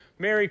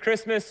Merry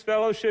Christmas,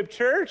 Fellowship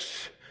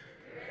Church.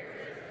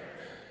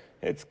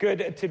 It's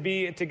good to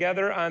be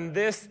together on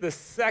this, the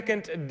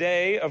second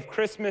day of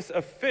Christmas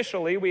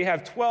officially. We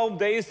have 12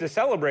 days to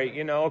celebrate,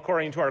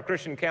 according to our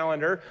Christian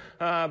calendar,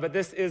 but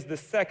this is the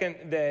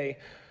second day,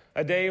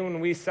 a day when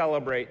we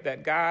celebrate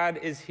that God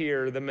is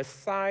here, the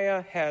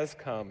Messiah has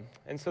come.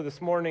 And so this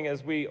morning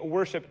as we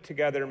worship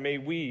together, may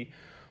we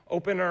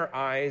open our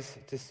eyes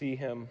to see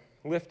him,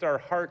 lift our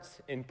hearts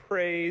in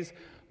praise,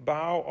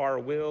 bow our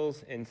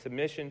wills in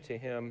submission to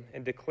him,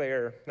 and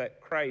declare that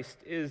Christ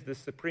is the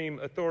supreme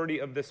authority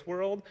of this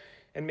world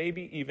and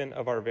maybe even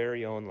of our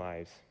very own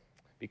lives.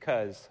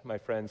 Because, my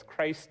friends,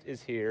 Christ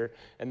is here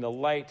and the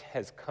light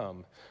has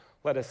come.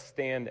 Let us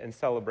stand and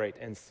celebrate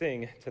and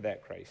sing to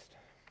that Christ.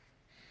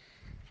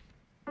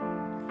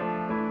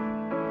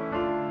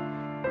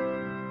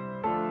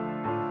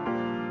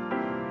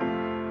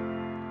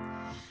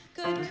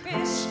 Good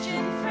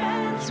Christian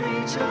friends,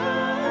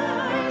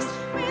 rejoice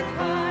with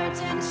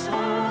heart and soul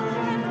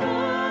and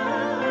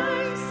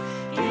voice.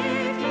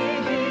 Give ye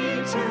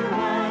heed to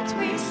what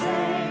we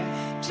say.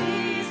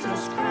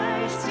 Jesus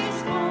Christ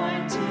is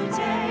born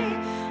today.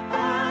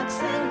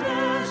 Ox and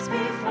ass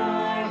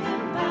before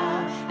him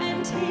bow,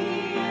 and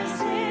he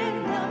is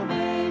in the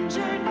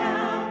manger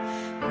now.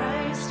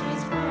 Christ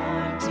was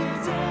born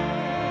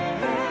today.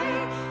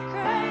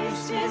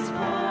 Christ is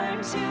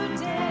born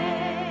today.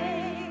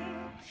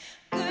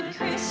 Good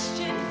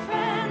Christian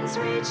friends,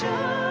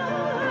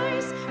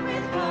 rejoice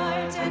with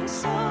heart and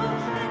soul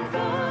and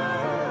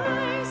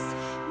voice.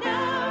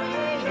 Now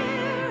ye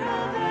hear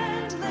of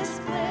endless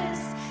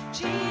bliss.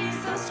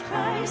 Jesus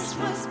Christ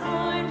was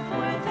born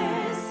for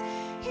this.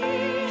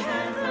 He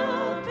hath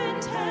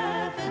opened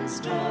heaven's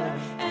door,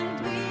 and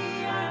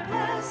we are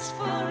blessed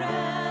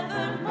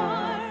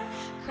forevermore.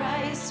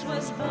 Christ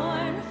was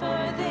born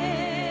for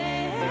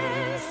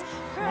this.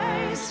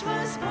 Christ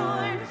was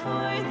born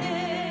for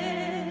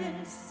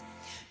this.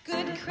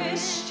 Good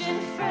Christian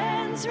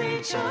friends,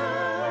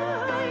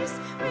 rejoice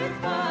with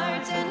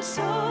heart and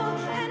soul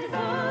and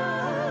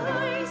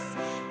voice.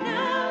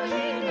 Now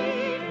ye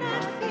need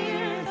not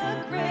fear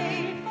the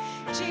grave.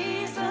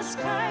 Jesus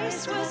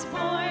Christ was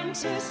born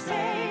to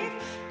save.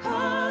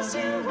 Calls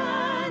you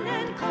one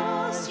and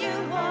calls you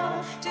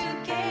all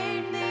to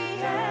gain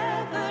the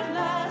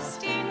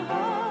everlasting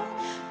hope.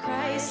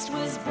 Christ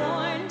was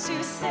born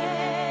to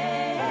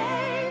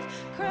save.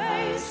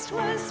 Christ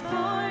was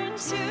born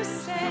to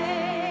save.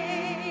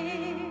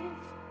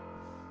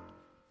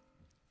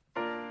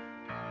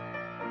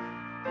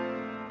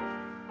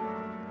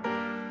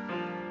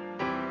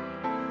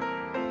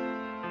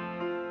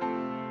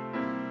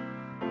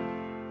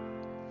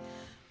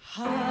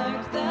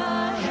 Hark the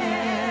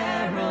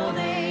herald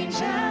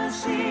angels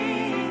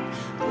sing,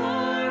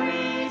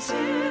 glory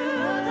to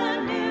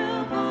the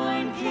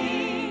newborn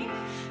King.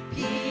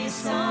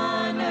 Peace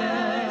on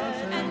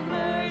earth and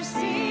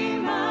mercy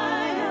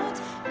mild,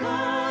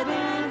 God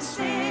and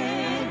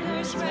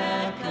sinners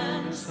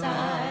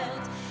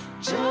reconciled.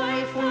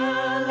 Joyful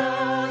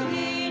all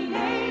ye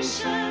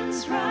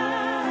nations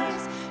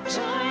rise,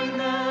 join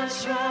the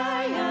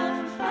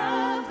triumph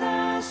of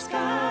the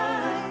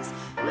skies.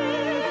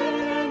 With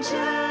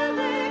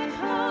angelic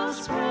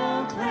hosts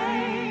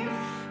proclaim,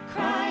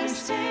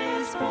 Christ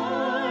is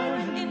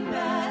born in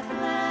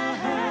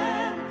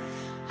Bethlehem.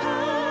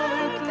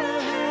 Hark the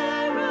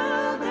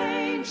herald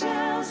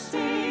angels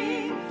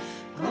sing,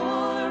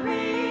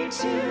 glory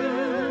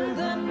to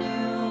the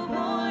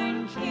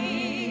newborn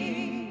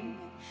King.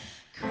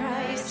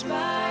 Christ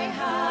by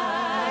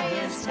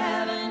highest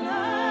heaven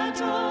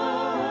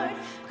adored,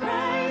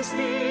 Christ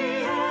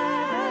the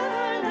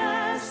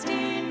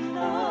everlasting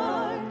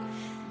Lord.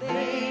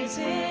 Late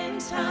in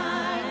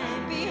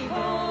time,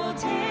 behold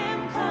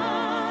him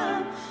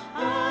come,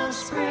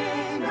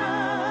 offspring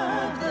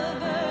of the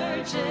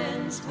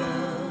Virgin's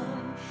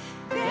womb.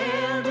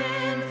 Veiled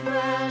in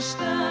flesh,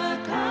 the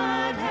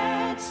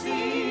Godhead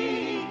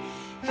see.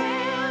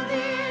 Hail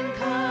the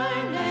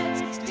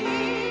incarnate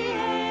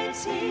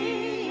deity.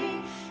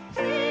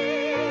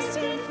 Pleased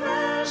in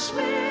flesh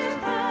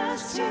with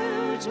us to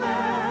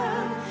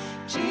dwell.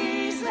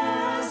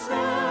 Jesus,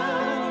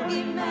 Lord,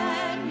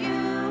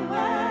 Emmanuel.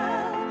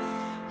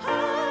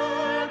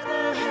 Hark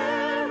the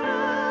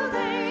herald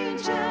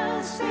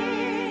angels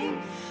sing,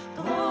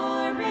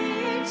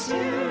 glory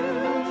to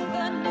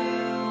the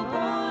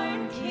newborn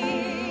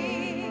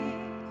King.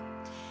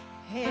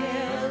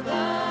 Hail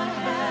the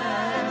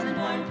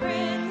heaven-born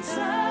Prince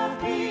of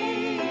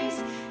Peace.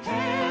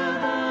 Hail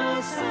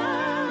the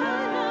Son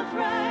of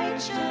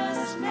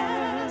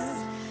Righteousness.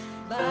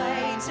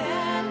 Light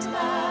and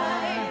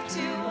life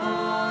to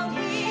all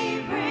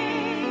he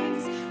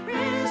brings,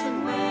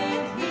 risen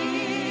with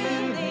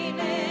healing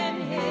in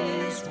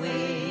his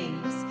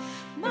wings.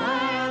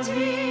 Mild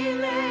he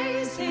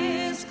lays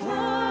his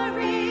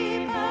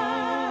glory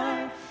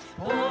by,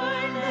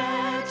 born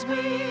that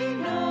we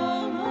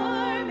no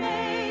more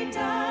may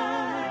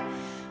die,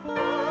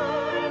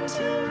 born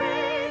to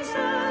raise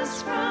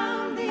us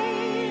from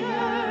the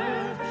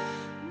earth,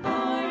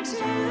 born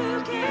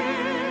to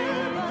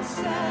give us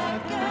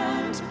second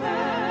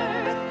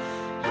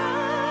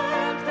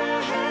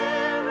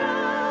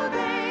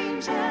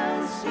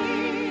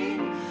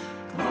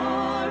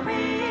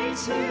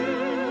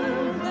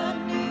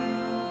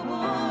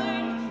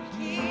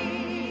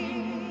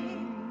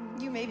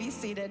may be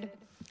seated.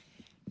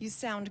 You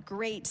sound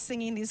great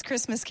singing these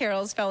Christmas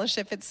carols,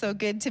 fellowship. It's so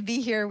good to be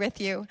here with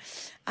you.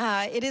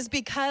 It is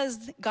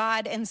because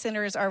God and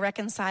sinners are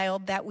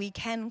reconciled that we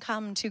can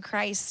come to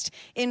Christ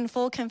in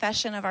full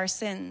confession of our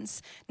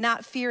sins,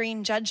 not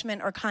fearing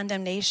judgment or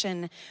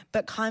condemnation,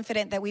 but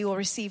confident that we will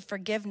receive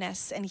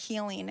forgiveness and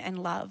healing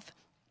and love.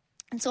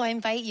 And so I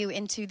invite you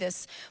into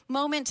this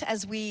moment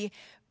as we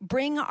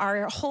bring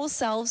our whole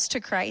selves to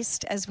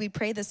Christ, as we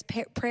pray this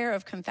prayer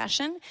of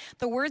confession.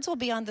 The words will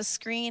be on the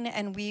screen,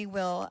 and we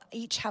will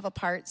each have a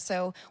part.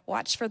 So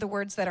watch for the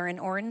words that are in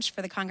orange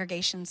for the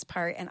congregation's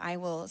part, and I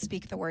will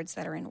speak the words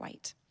that are in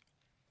white.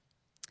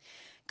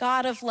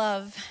 God of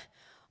love,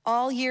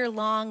 all year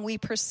long we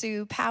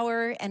pursue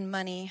power and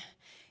money,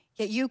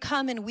 yet you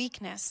come in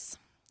weakness.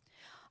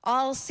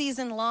 All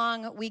season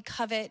long we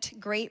covet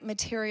great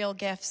material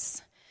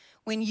gifts,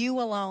 when you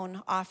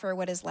alone offer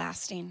what is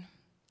lasting.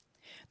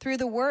 Through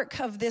the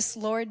work of this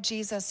Lord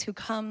Jesus who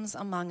comes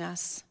among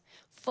us,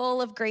 full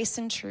of grace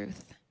and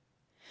truth,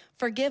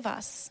 forgive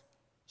us,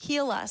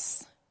 heal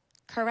us,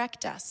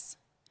 correct us.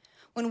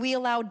 When we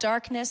allow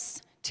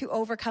darkness to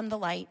overcome the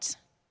light,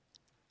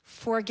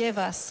 forgive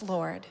us,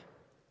 Lord.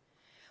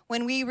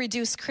 When we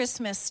reduce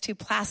Christmas to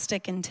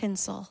plastic and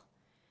tinsel,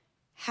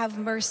 have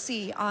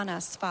mercy on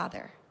us,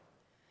 Father.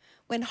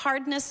 When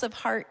hardness of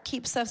heart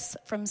keeps us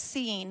from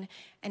seeing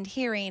and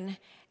hearing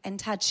and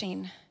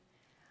touching,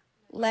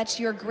 let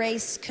your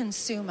grace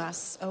consume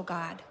us, O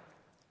God.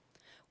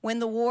 When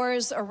the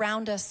wars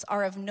around us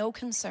are of no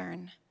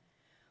concern,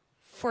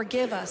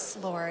 forgive us,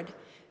 Lord,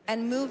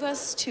 and move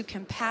us to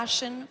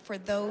compassion for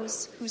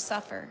those who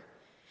suffer.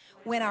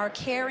 When our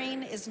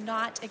caring is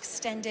not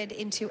extended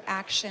into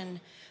action,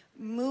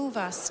 move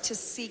us to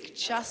seek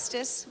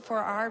justice for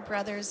our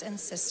brothers and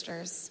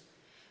sisters.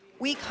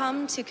 We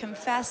come to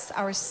confess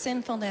our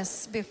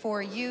sinfulness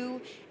before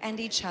you and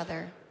each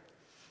other.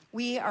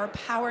 We are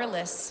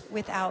powerless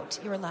without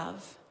your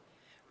love.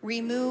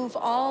 Remove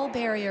all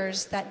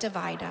barriers that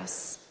divide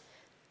us,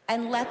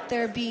 and let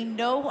there be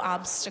no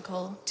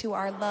obstacle to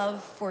our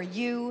love for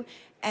you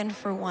and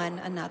for one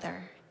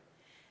another.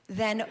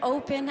 Then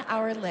open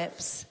our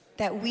lips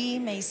that we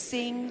may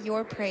sing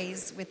your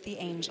praise with the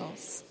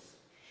angels,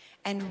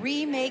 and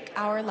remake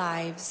our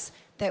lives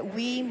that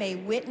we may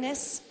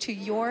witness to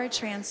your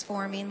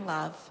transforming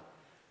love.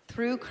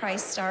 Through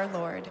Christ our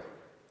Lord.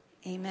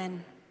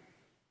 Amen.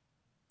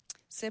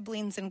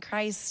 Siblings in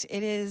Christ,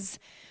 it is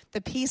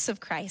the peace of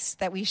Christ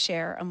that we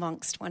share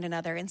amongst one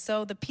another. And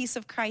so the peace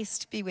of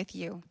Christ be with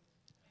you.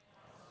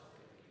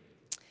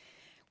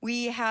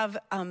 We have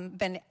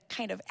been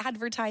kind of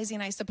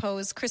advertising, I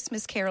suppose,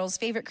 Christmas carols,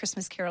 favorite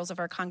Christmas carols of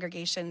our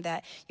congregation,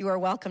 that you are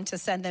welcome to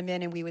send them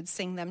in, and we would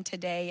sing them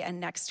today and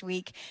next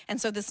week. And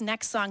so this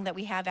next song that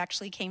we have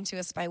actually came to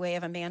us by way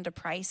of Amanda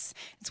Price.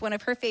 It's one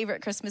of her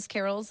favorite Christmas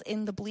carols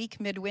in the bleak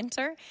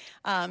midwinter.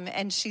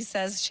 And she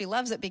says she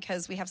loves it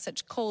because we have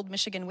such cold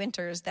Michigan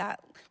winters, that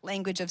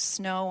language of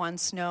snow on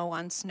snow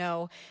on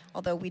snow.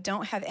 Although we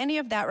don't have any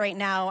of that right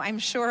now, I'm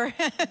sure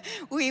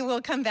we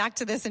will come back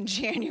to this in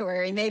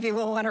January. Maybe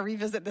we'll want to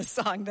revisit this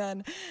song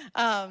then.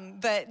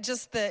 But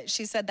just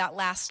she said that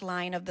last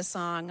line of the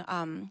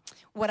song,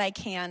 what I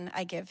can,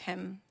 I give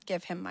him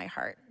my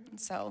heart.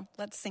 So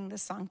let's sing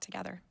this song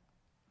together.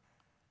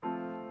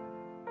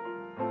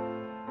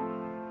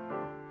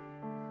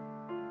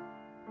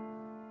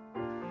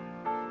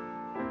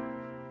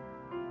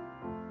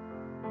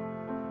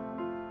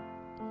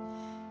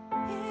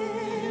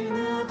 In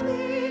the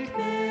bleak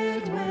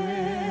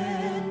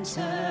midwinter,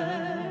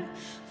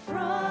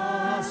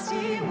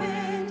 frosty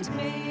wind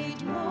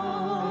made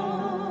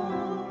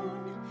moan.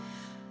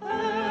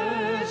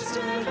 Earth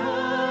stood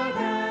hard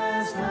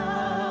as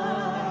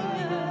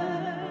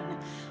iron,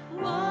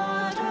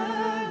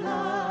 water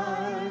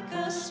like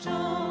a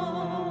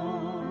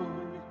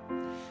stone.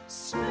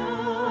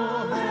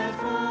 Snow had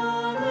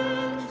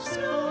fallen,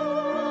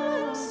 snow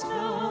on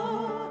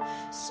snow,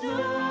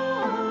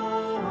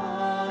 snow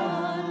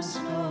on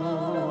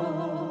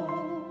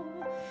snow.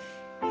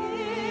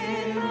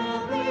 In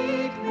the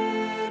bleak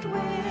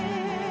midwinter,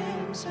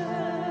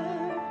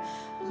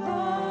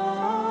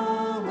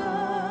 long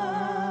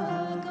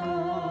ago,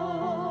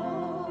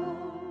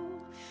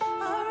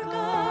 our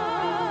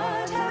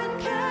God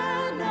hand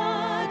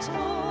cannot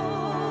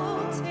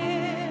hold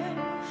him,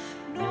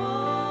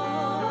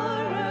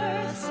 nor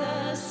earth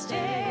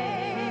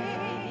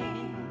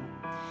sustain.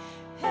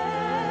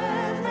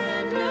 Heaven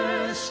and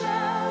earth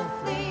shall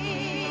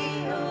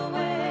flee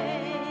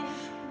away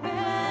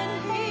when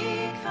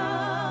he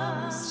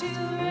comes to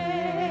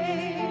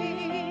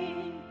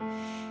reign.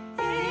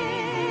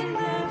 In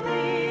the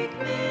bleak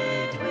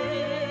midwinter,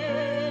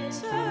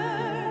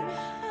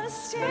 a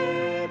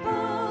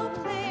stable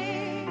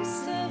place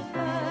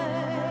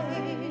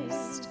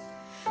sufficed.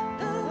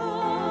 The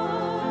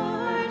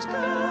Lord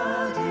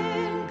God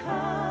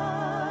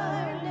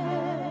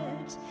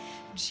incarnate,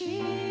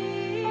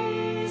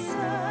 Jesus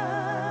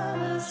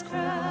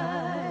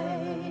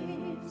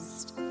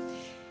Christ.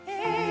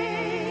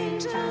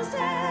 Angels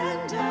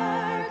and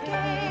archangels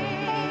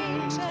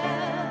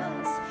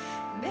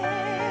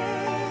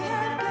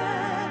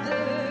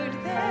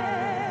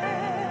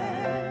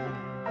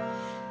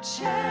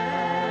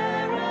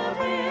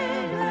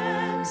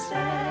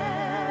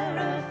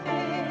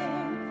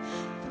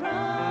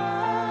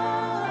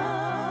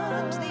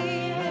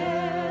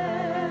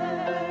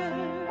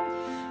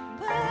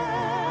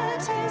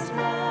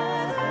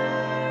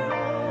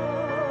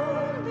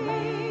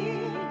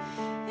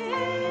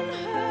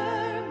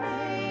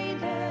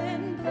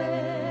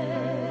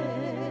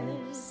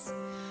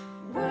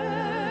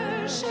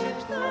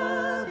the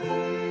beloved,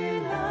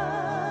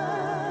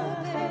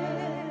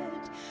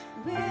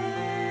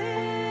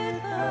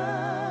 with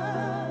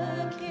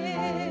a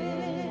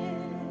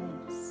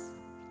kiss.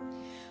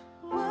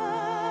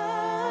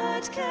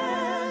 What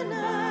can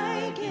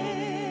I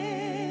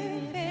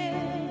give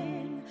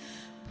him,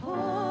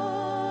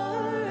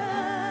 poor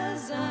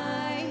as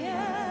I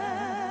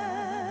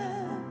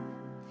am?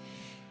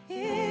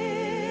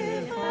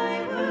 If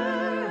I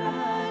were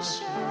a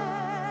shepherd,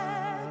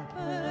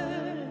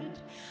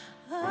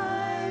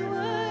 I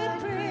would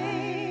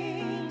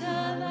bring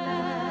a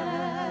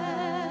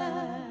lamb.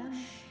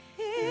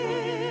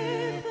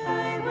 If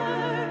I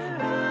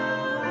were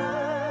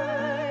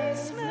a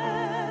wise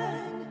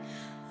man,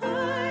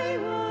 I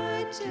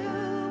would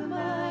do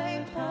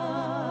my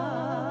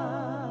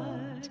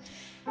part.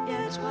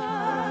 Yet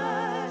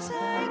what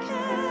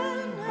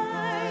can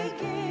I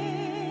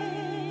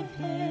give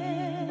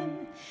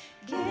him?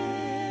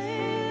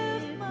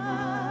 Give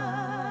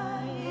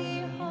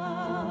my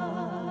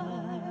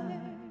heart.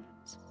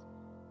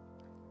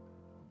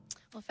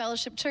 Well,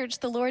 Fellowship Church,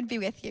 the Lord be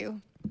with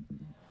you.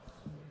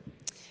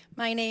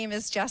 My name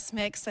is Jess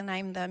Mix, and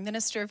I'm the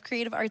Minister of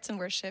Creative Arts and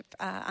Worship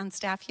on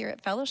staff here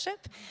at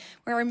Fellowship,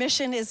 where our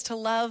mission is to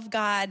love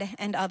God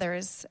and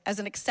others as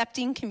an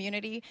accepting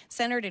community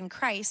centered in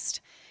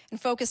Christ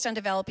and focused on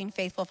developing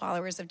faithful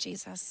followers of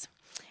Jesus.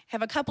 I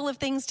have a couple of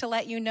things to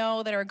let you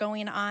know that are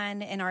going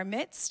on in our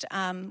midst.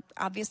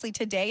 Obviously,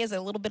 today is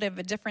a little bit of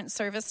a different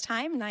service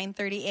time,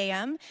 9:30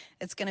 a.m.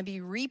 It's going to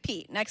be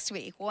repeat next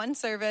week, one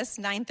service,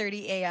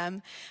 9:30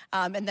 a.m.,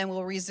 and then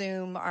we'll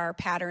resume our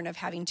pattern of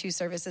having two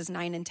services,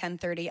 9 and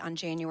 10:30 on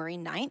January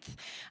 9th.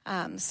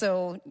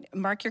 So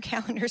mark your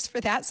calendars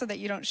for that so that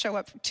you don't show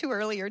up too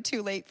early or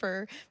too late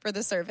for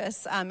the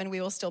service. And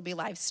we will still be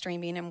live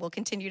streaming, and we'll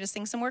continue to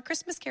sing some more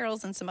Christmas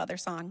carols and some other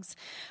songs.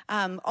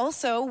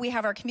 Also, we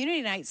have our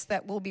community nights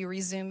that will be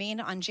resuming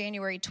on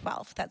January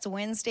 12th. That's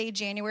Wednesday,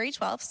 January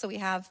 12th. So we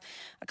have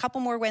a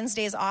couple more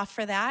Wednesdays off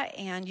for that,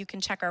 and you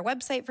can check our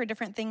website for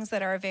different things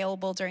that are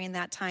available during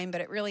that time.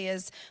 But it really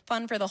is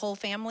fun for the whole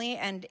family.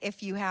 And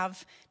if you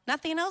have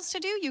nothing else to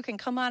do, you can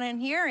come on in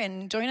here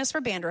and join us for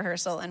band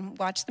rehearsal and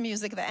watch the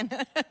music then.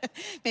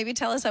 Maybe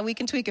tell us how we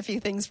can tweak a few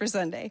things for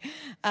Sunday.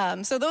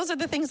 So those are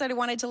the things that I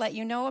wanted to let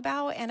you know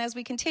about. And as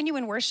we continue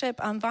in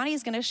worship, Vonnie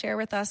is going to share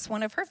with us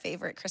one of her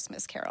favorite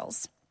Christmas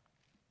carols.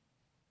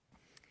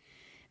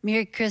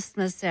 Merry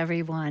Christmas,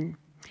 everyone.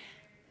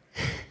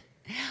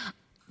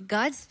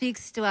 God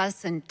speaks to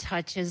us and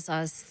touches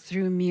us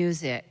through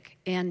music.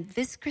 And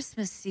this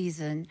Christmas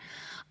season,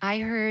 I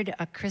heard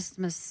a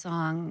Christmas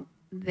song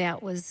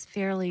that was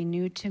fairly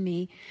new to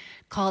me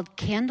called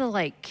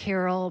Candlelight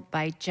Carol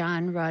by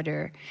John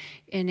Rutter.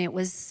 And it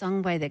was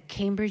sung by the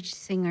Cambridge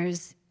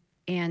Singers,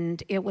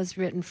 and it was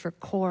written for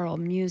choral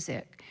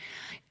music.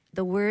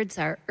 The words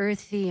are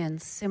earthy and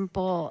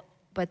simple,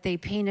 but they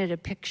painted a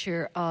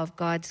picture of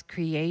God's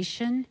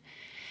creation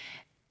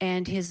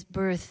and his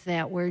birth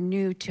that were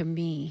new to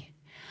me.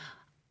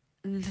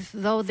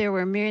 Though there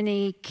were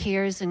many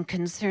cares and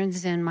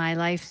concerns in my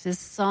life, this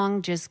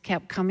song just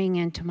kept coming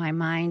into my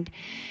mind,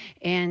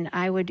 and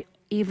I would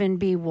even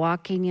be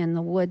walking in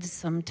the woods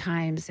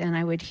sometimes, and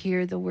I would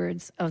hear the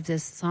words of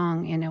this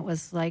song, and it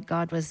was like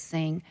God was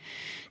saying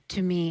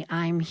to me,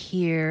 I'm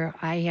here,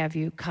 I have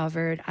you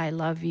covered, I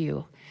love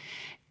you.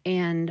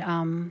 And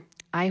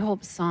I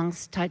hope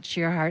songs touch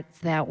your heart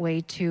that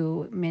way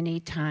too many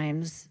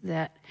times,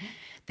 that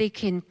they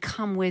can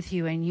come with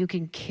you and you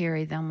can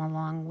carry them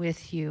along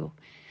with you.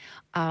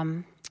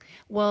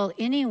 Well,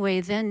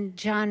 anyway, then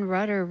John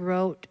Rutter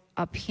wrote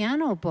a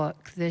piano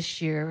book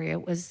this year.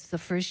 It was the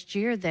first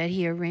year that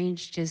he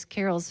arranged his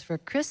carols for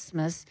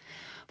Christmas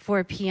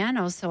for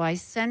piano, so I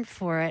sent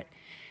for it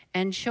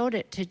and showed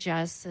it to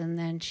Jess, and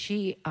then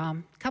she, a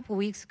couple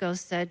weeks ago,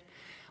 said,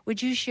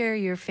 would you share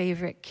your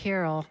favorite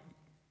carol?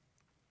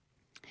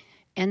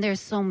 And there's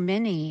so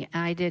many,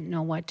 I didn't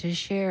know what to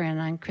share. And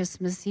on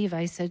Christmas Eve,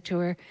 I said to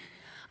her,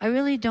 I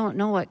really don't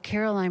know what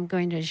carol I'm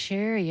going to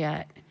share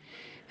yet.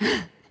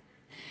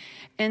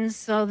 And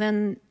so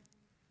then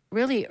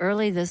really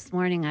early this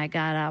morning, I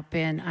got up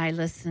and I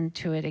listened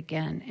to it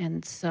again.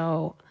 And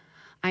so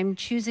I'm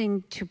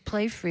choosing to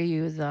play for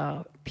you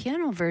the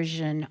piano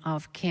version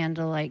of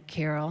Candlelight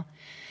Carol.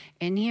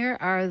 And here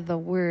are the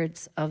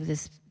words of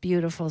this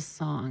beautiful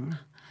song.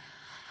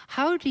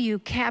 How do you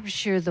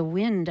capture the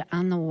wind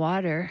on the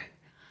water?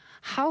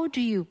 How do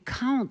you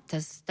count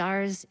the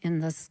stars in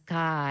the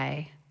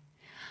sky?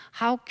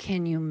 How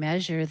can you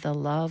measure the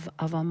love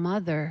of a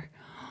mother?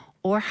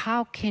 Or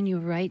how can you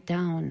write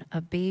down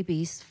a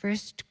baby's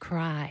first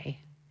cry?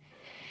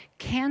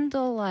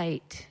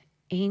 Candlelight,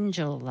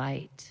 angel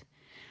light,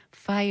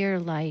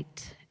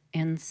 firelight,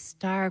 and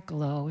star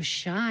glow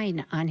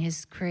shine on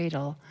his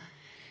cradle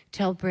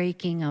till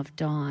breaking of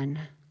dawn.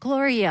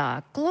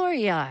 Gloria,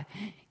 Gloria,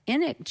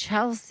 in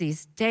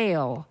Chelsea's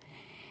Deo,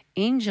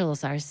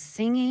 angels are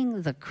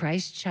singing, the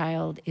Christ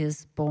child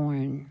is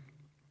born.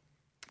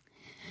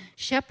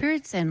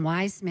 Shepherds and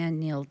wise men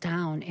kneel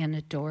down and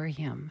adore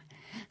him.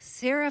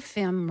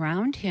 Seraphim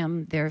round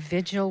him their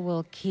vigil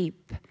will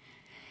keep.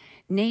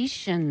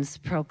 Nations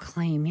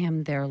proclaim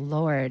him their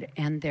Lord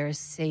and their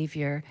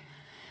Savior,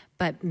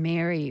 but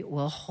Mary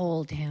will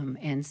hold him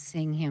and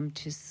sing him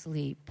to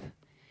sleep.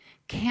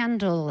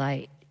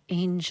 Candlelight,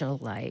 angel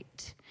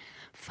light,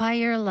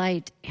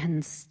 firelight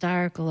and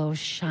star glow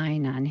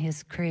shine on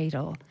his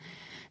cradle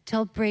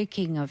till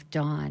breaking of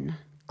dawn.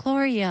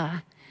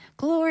 Gloria,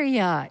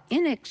 Gloria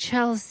in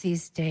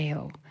excelsis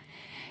Deo.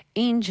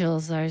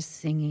 Angels are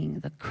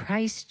singing, the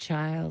Christ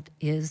child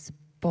is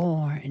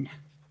born.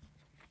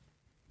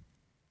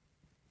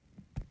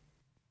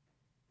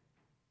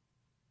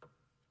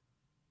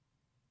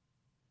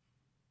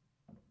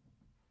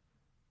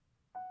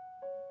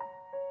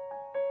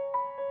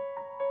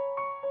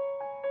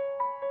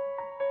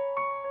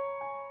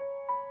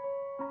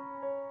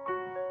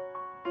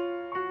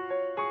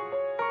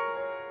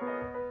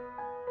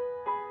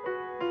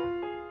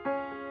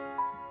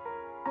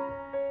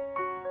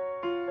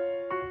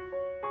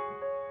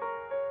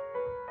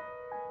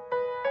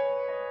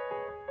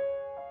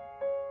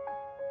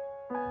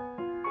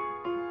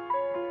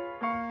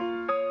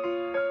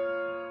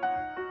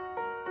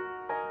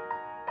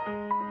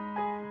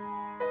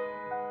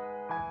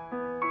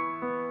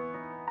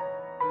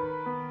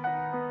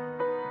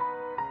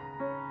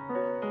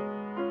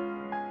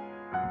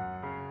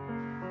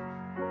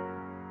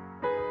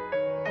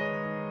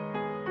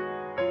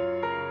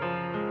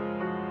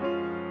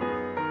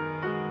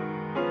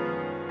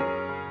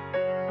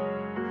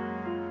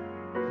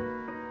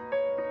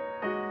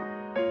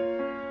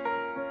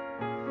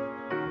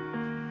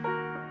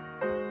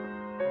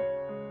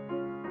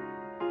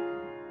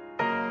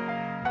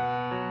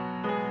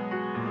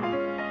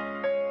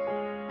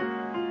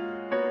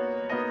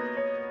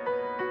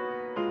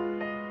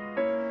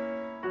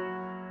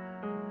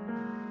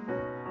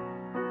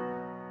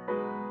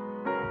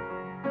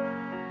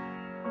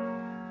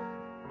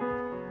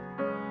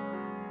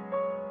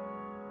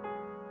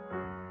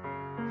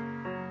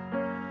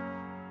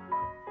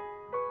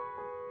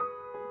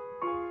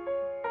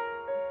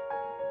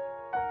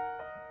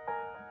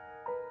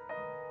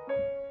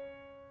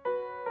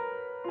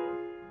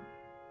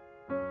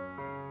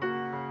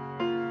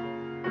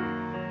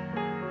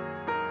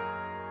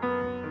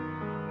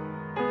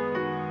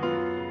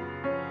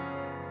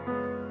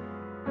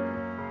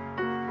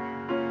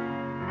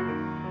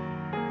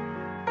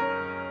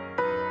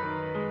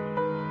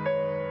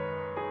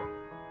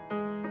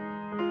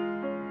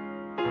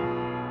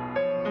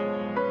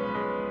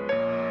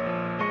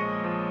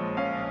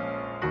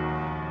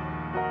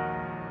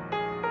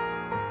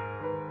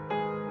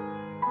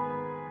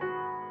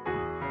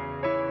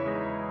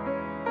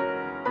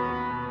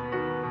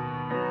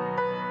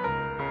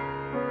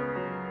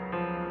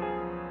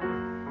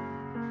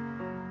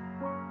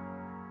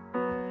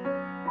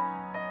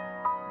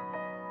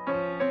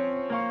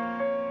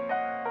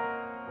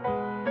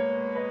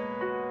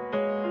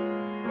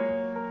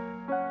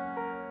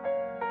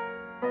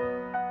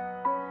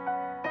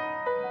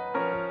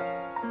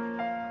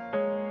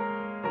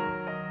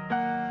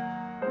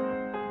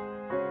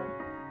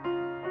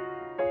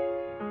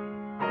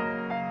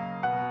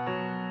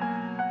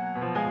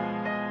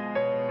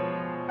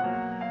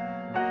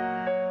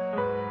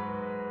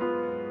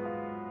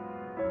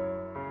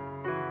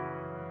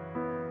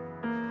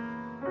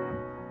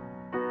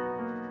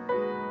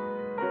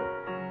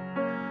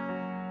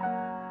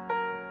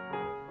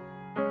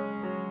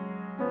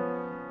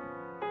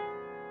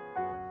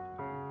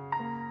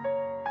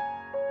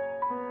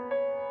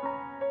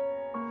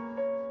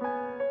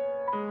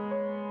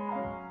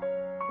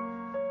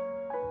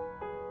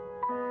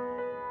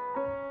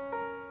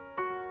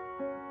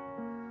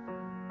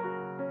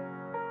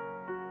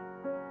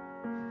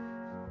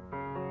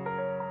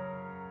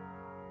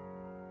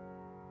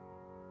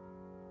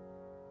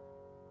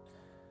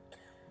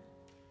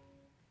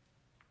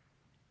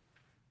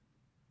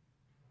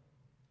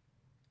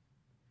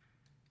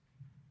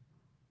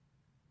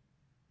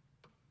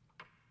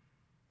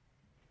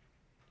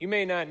 You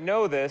may not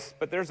know this,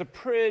 but there's a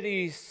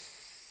pretty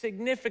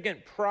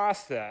significant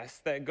process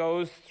that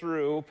goes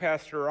through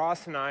Pastor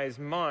Ross and I's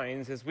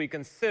minds as we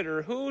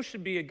consider who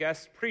should be a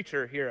guest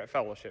preacher here at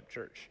Fellowship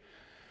Church.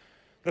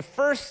 The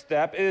first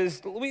step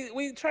is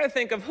we try to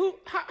think of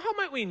how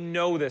might we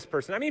know this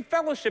person? I mean,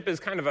 Fellowship is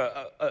kind of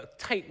a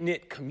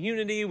tight-knit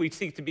community. We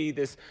seek to be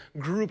this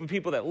group of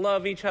people that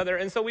love each other.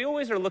 And so we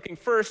always are looking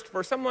first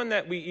for someone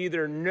that we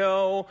either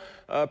know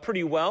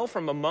pretty well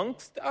from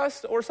amongst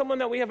us or someone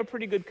that we have a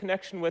pretty good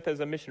connection with as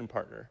a mission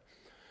partner.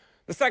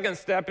 The second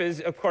step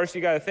is, of course,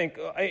 you got to think,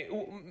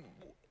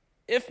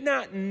 if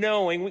not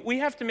knowing, we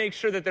have to make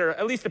sure that they're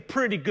at least a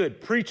pretty good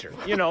preacher.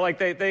 You know, like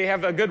they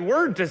have a good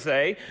word to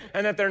say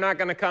and that they're not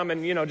going to come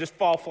and, just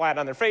fall flat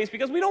on their face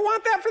because we don't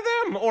want that for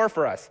them or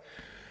for us.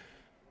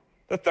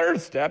 The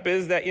third step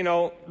is that,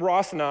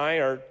 Ross and I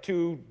are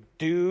two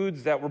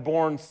dudes that were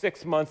born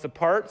 6 months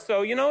apart.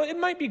 So, it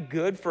might be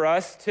good for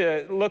us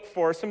to look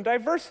for some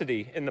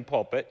diversity in the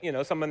pulpit.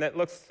 Someone that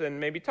looks and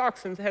maybe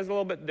talks and has a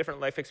little bit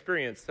different life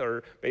experience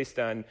or based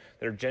on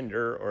their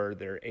gender or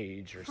their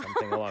age or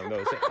something along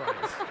those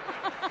lines.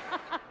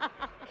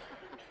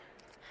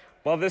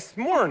 Well, this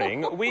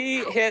morning,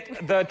 we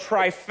hit the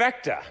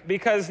trifecta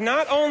because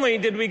not only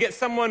did we get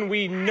someone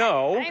we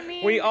know,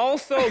 we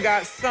also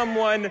got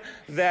someone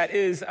that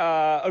is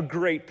a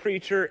great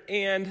preacher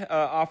and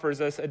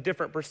offers us a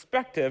different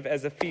perspective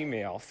as a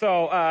female.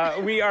 So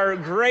we are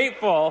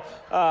grateful.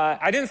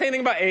 I didn't say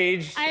anything about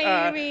age.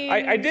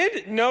 I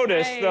did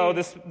notice, though,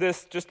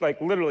 this just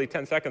like literally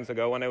 10 seconds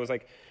ago when I was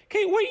like,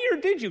 Kate, what year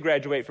did you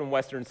graduate from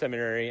Western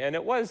Seminary? And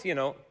it was,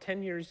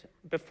 10 years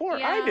before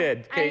I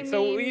did, Kate.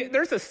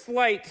 There's a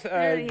slight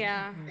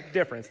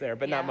difference there,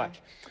 but not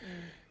much.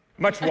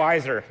 Much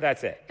wiser,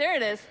 that's it. There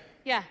it is.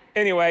 Yeah.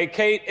 Anyway,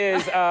 Kate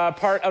is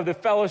part of the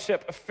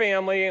fellowship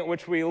family,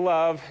 which we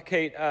love.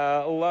 Kate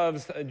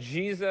loves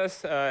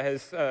Jesus,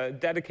 has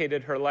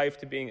dedicated her life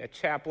to being a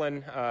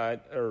chaplain,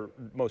 or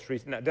most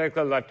recently, not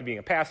dedicated her life to being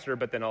a pastor,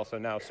 but then also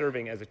now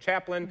serving as a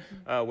chaplain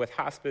with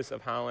Hospice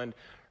of Holland.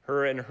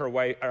 Her and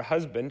her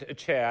husband,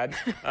 Chad,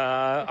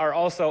 are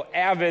also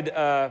avid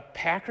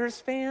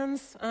Packers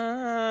fans.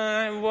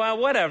 Well,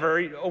 whatever,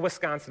 a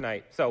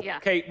Wisconsinite. So,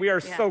 Kate, we are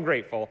so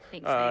grateful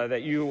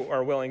that you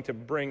are willing to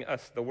bring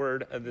us the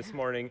word this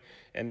morning.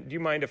 And do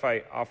you mind if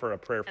I offer a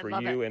prayer for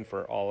you and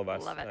for all of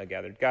us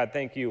gathered? God,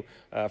 thank you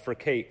for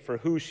Kate, for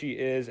who she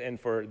is, and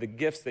for the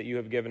gifts that you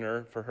have given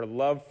her, for her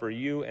love for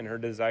you and her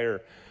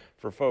desire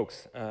for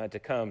folks to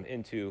come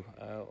into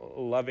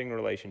a loving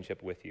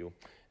relationship with you.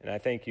 And I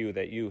thank you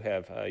that you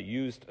have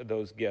used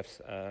those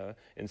gifts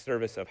in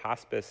service of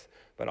hospice,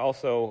 but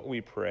also we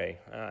pray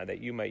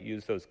that you might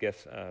use those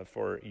gifts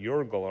for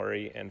your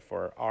glory and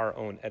for our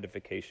own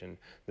edification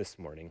this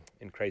morning.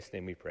 In Christ's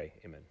name we pray,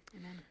 amen.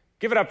 Amen.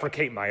 Give it up for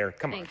Kate Meyer.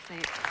 Come on.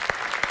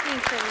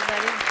 Thanks,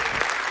 everybody.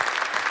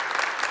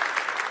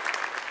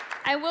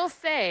 I will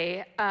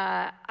say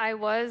I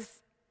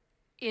was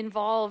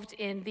involved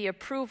in the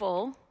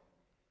approval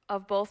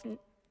of both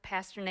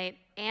Pastor Nate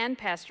and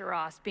Pastor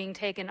Ross being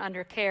taken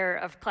under care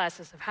of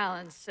Classes of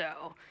Holland.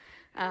 So,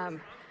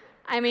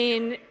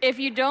 if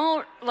you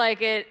don't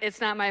like it,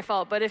 it's not my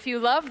fault. But if you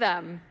love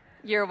them,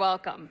 you're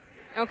welcome.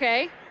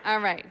 Okay? All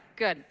right.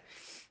 Good.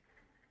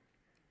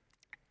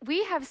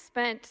 We have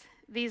spent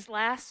these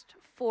last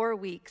 4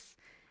 weeks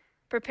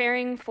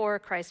preparing for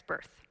Christ's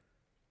birth.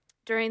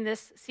 During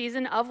this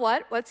season of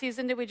what? What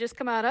season did we just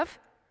come out of?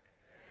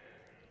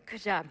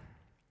 Good job.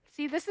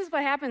 See, this is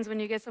what happens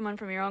when you get someone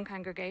from your own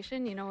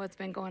congregation. You know what's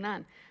been going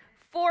on.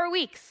 4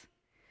 weeks.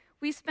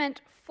 We spent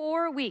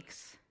 4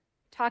 weeks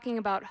talking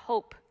about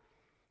hope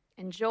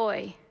and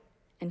joy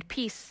and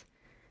peace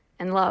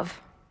and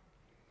love.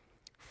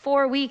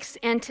 4 weeks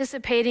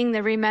anticipating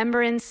the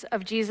remembrance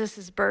of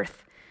Jesus'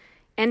 birth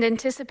and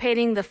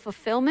anticipating the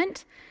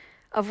fulfillment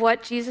of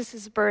what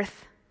Jesus'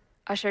 birth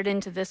ushered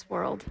into this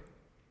world.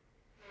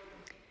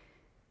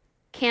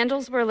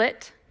 Candles were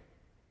lit,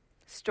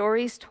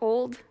 stories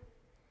told,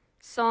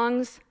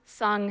 songs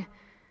sung,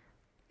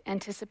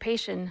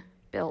 anticipation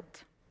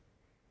built.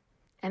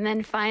 And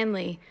then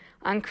finally,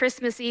 on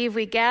Christmas Eve,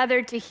 we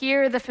gathered to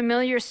hear the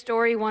familiar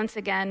story once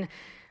again,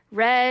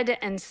 read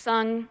and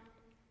sung,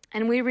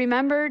 and we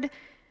remembered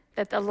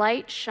that the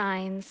light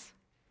shines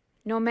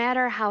no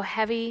matter how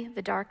heavy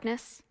the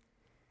darkness,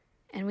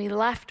 and we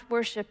left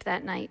worship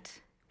that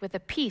night with a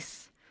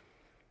peace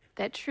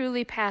that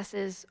truly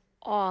passes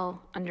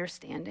all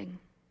understanding.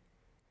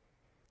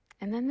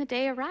 And then the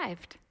day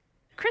arrived.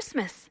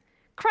 Christmas.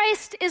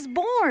 Christ is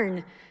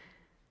born.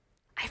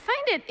 I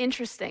find it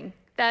interesting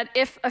that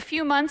if a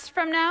few months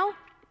from now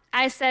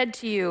I said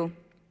to you,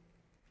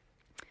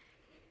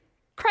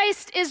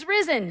 Christ is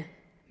risen,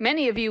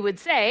 many of you would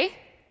say,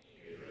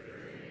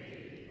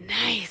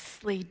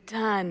 nicely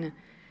done.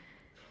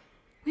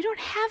 We don't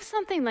have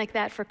something like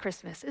that for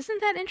Christmas.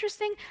 Isn't that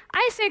interesting?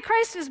 I say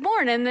Christ is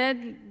born, and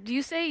then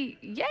you say,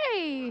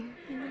 yay.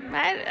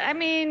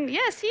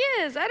 Yes, he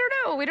is. I don't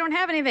know. We don't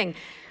have anything.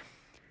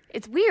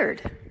 It's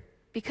weird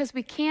because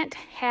we can't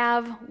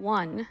have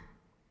one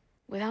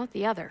without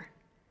the other.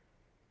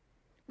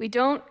 We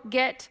don't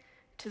get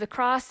to the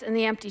cross and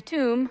the empty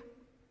tomb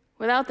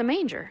without the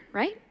manger,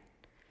 right?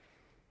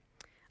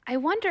 I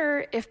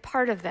wonder if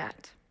part of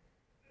that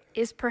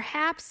is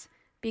perhaps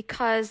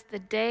because the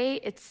day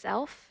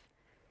itself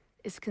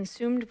is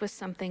consumed with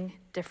something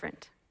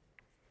different.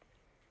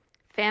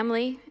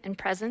 Family and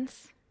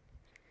presence,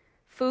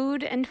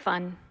 food and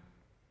fun.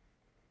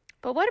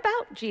 But what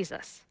about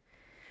Jesus?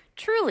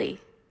 Truly,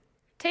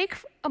 take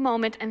a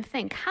moment and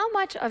think, how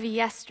much of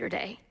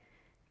yesterday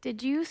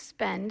did you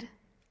spend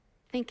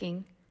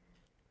thinking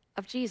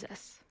of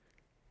Jesus?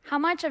 How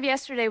much of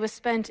yesterday was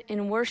spent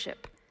in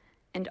worship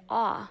and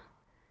awe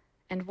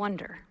and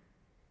wonder?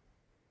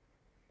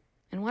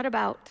 And what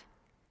about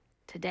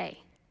today?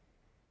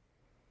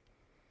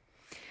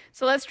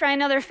 So let's try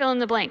another fill in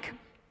the blank.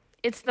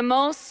 It's the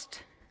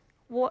most...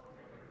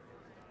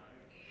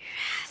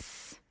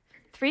 Yes!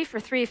 3 for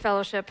 3,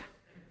 fellowship.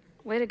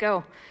 Way to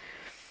go.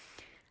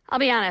 I'll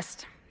be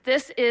honest,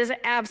 this is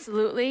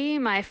absolutely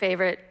my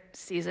favorite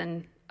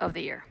season of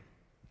the year.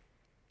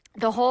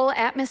 The whole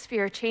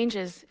atmosphere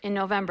changes in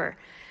November.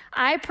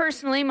 I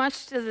personally,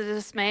 much to the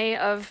dismay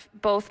of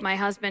both my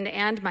husband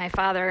and my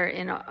father,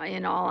 in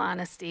all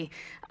honesty,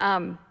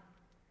 am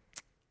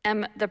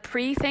the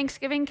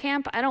pre-Thanksgiving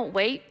camp. I don't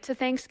wait to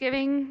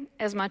Thanksgiving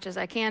as much as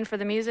I can for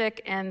the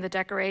music and the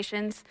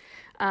decorations,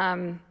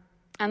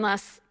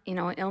 unless,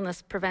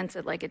 illness prevents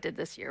it like it did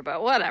this year,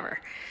 but whatever.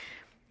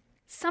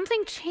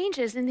 Something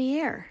changes in the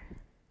air.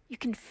 You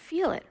can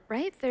feel it,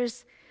 right?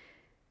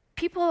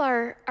 People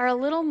are a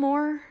little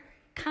more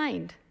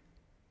kind.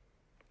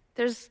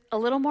 There's a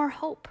little more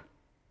hope,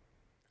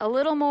 a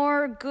little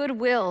more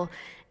goodwill,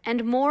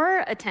 and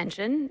more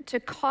attention to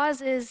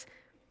causes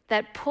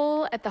that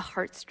pull at the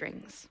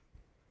heartstrings.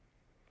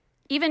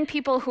 Even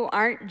people who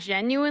aren't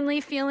genuinely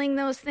feeling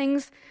those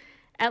things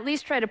at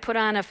least try to put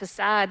on a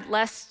facade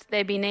lest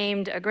they be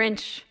named a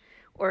Grinch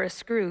or a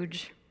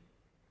Scrooge.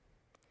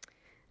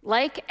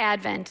 Like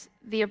Advent,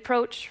 the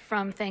approach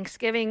from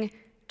Thanksgiving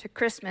to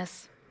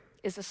Christmas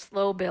is a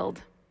slow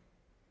build.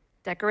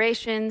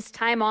 Decorations,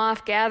 time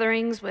off,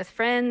 gatherings with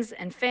friends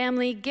and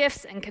family,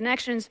 gifts and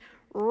connections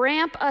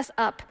ramp us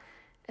up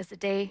as the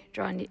day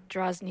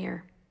draws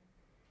near.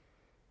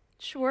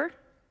 Sure,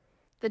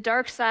 the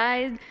dark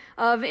side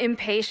of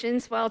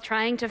impatience while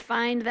trying to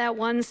find that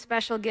one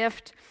special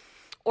gift,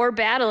 or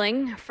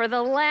battling for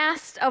the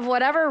last of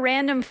whatever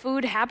random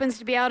food happens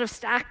to be out of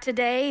stock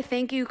today,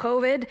 thank you,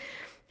 COVID,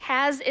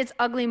 has its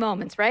ugly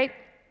moments, right?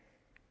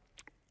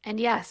 And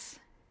yes,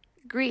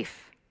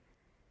 grief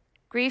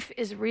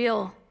is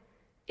real.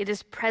 It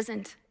is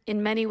present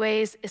in many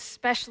ways,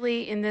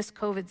 especially in this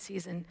COVID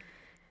season.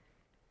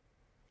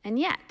 And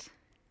yet,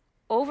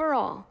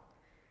 overall,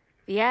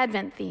 the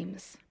Advent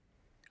themes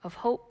of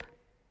hope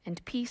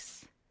and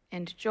peace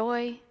and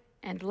joy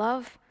and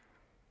love,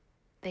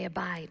 they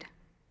abide.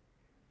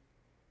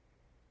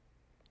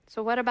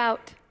 So what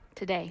about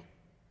today?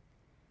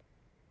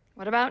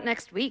 What about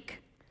next week?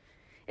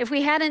 If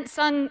we hadn't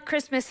sung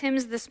Christmas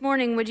hymns this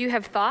morning, would you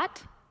have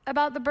thought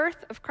about the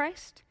birth of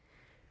Christ?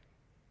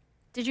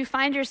 Did you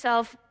find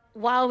yourself,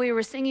 while we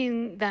were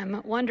singing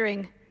them,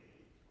 wondering,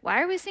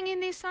 why are we singing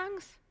these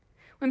songs?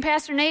 When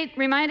Pastor Nate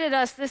reminded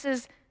us this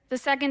is the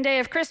second day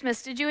of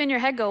Christmas, did you in your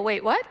head go,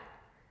 wait, what?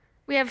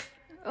 We have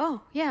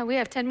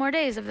 10 more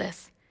days of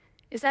this.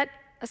 Is that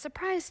a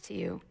surprise to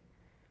you?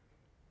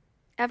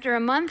 After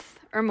a month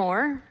or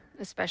more,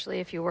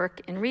 especially if you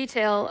work in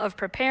retail, of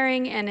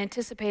preparing and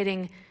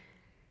anticipating,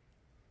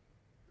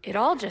 it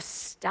all just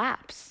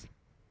stops.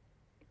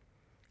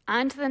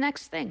 On to the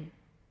next thing.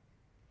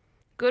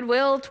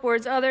 Goodwill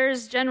towards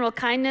others, general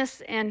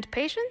kindness, and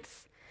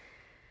patience,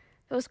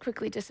 those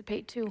quickly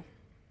dissipate too.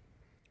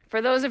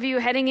 For those of you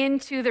heading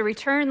into the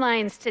return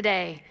lines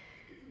today,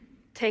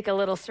 take a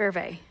little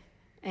survey,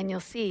 and you'll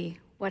see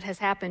what has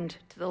happened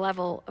to the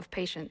level of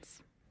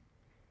patience.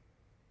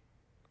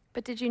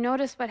 But did you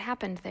notice what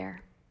happened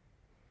there?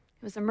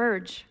 It was a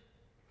merge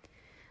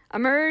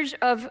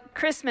of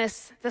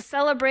Christmas, the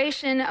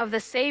celebration of the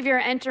Savior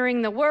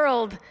entering the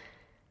world,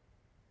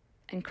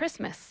 and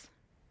Christmas,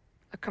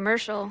 a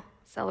commercial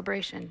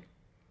celebration.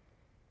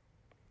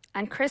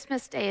 On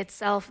Christmas Day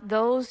itself,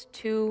 those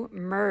two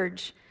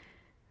merge.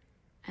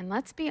 And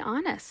let's be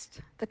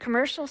honest, the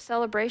commercial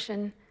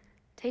celebration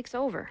takes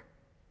over.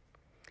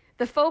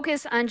 The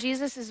focus on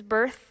Jesus'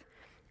 birth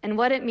and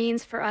what it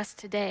means for us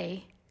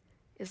today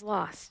is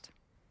lost.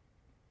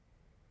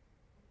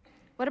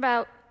 What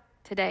about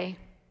today?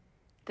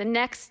 The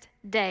next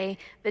day,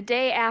 the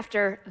day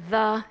after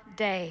the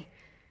day.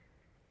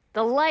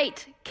 The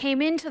light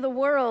came into the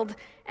world,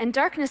 and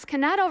darkness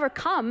cannot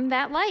overcome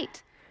that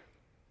light.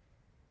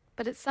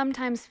 But it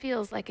sometimes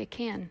feels like it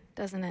can,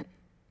 doesn't it?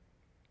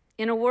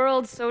 In a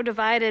world so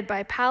divided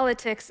by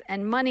politics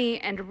and money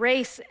and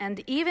race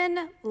and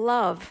even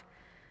love,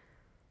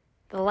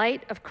 the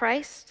light of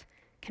Christ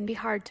can be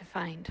hard to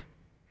find.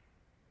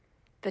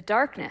 The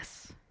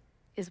darkness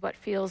is what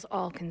feels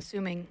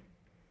all-consuming.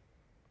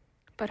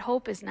 But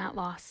hope is not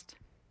lost.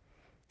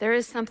 There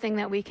is something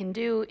that we can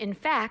do. In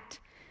fact,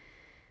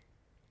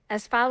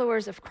 as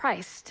followers of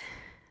Christ,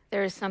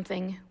 there is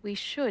something we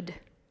should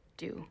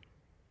do.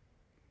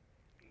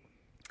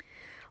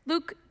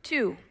 Luke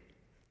 2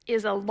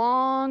 is a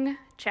long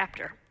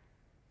chapter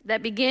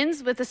that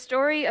begins with the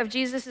story of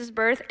Jesus'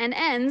 birth and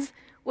ends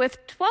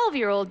with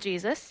 12-year-old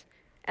Jesus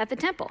at the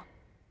temple.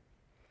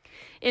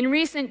 In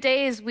recent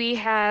days, we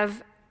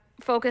have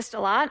focused a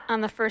lot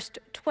on the first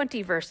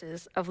 20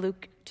 verses of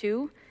Luke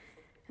 2,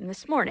 and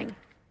this morning,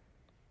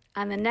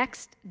 on the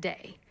next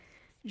day,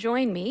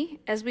 join me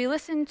as we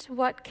listen to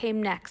what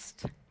came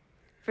next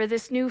for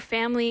this new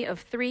family of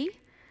 3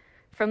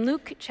 from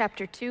Luke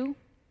chapter 2,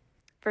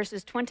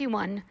 verses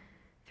 21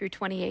 through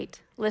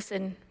 28.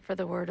 Listen for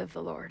the word of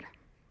the Lord.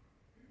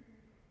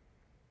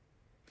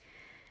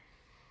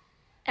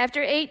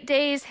 After 8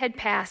 days had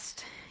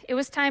passed, it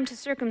was time to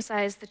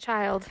circumcise the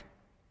child,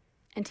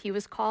 and he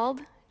was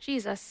called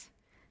Jesus,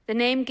 the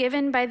name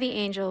given by the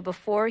angel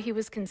before he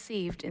was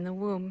conceived in the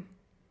womb.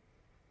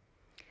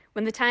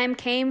 When the time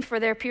came for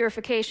their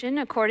purification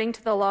according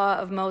to the law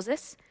of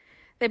Moses,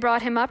 they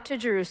brought him up to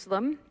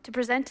Jerusalem to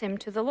present him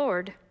to the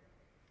Lord.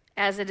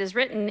 As it is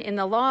written in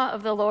the law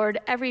of the Lord,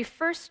 every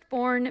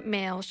firstborn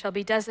male shall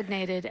be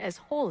designated as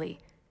holy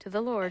to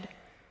the Lord.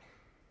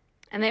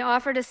 And they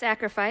offered a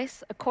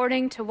sacrifice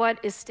according to what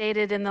is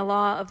stated in the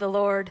law of the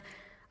Lord,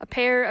 a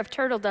pair of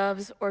turtle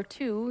doves or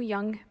 2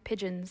 young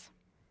pigeons.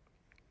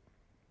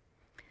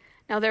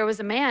 Now there was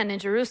a man in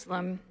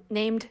Jerusalem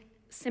named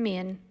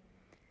Simeon.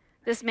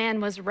 This man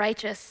was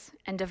righteous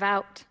and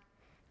devout,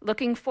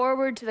 looking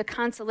forward to the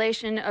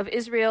consolation of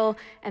Israel,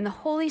 and the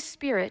Holy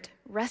Spirit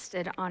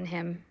rested on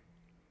him.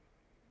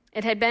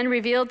 It had been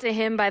revealed to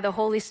him by the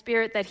Holy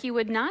Spirit that he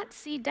would not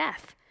see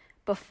death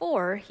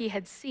before he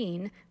had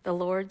seen the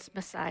Lord's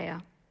Messiah.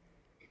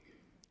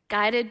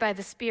 Guided by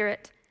the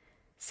Spirit,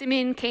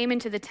 Simeon came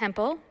into the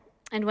temple,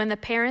 and when the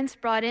parents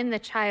brought in the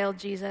child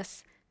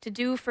Jesus to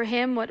do for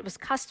him what was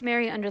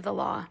customary under the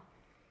law,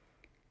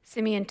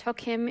 Simeon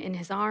took him in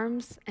his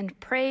arms and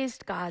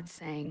praised God,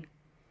 saying,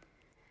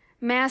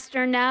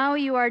 "Master, now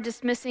you are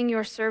dismissing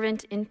your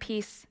servant in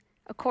peace,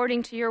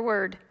 according to your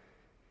word.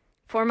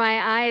 For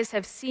my eyes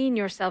have seen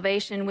your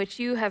salvation, which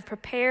you have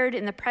prepared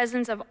in the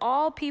presence of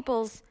all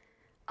peoples,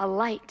 a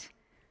light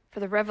for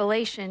the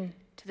revelation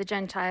to the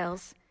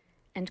Gentiles,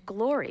 and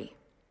glory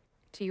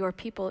to your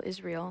people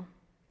Israel."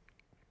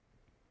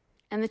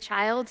 And the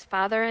child's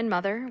father and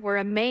mother were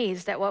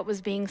amazed at what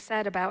was being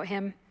said about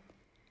him.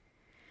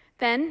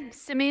 Then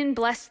Simeon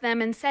blessed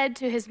them and said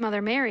to his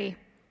mother Mary,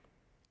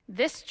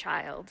 "This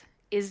child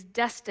is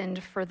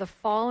destined for the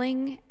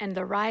falling and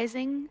the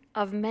rising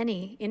of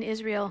many in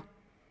Israel,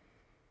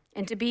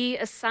 and to be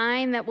a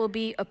sign that will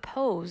be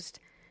opposed,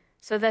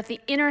 so that the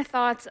inner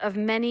thoughts of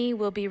many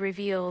will be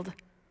revealed,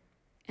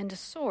 and a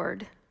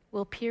sword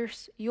will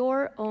pierce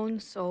your own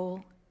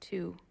soul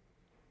too."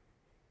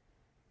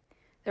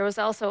 There was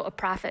also a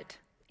prophet,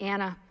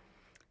 Anna,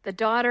 the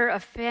daughter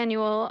of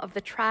Phanuel of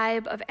the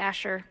tribe of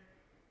Asher.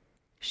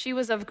 She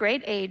was of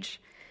great age,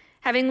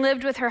 having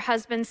lived with her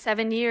husband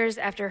 7 years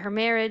after her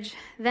marriage,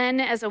 then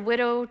as a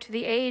widow to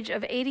the age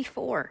of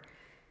 84.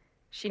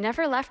 She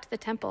never left the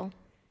temple,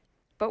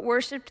 but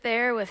worshiped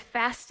there with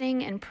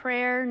fasting and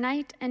prayer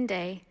night and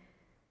day.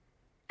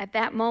 At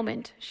that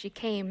moment she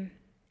came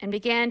and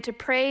began to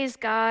praise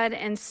God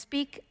and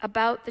speak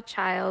about the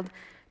child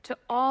to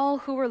all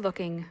who were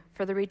looking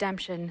for the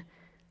redemption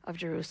of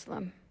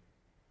Jerusalem.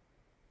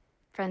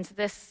 Friends,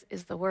 this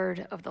is the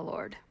word of the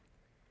Lord.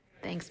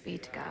 Thanks be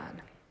to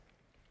God.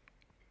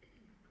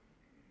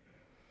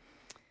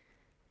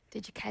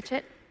 Did you catch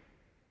it?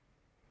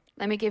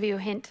 Let me give you a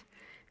hint.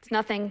 It's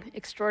nothing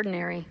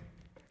extraordinary.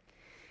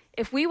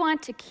 If we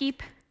want to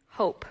keep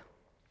hope,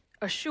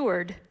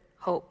 assured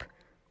hope,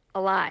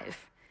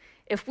 alive,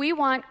 if we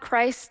want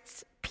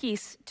Christ's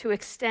peace to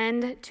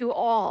extend to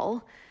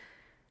all,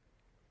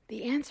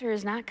 the answer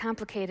is not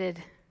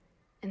complicated,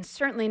 and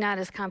certainly not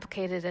as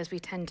complicated as we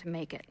tend to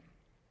make it.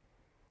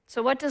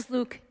 So what does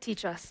Luke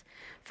teach us?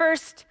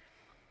 First,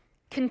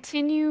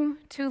 continue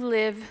to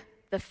live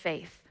the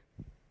faith.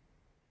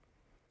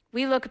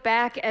 We look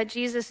back at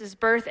Jesus'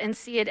 birth and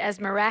see it as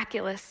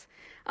miraculous,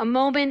 a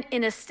moment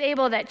in a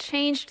stable that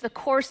changed the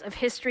course of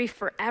history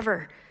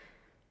forever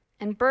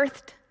and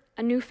birthed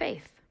a new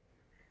faith.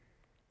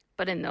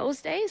 But in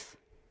those days,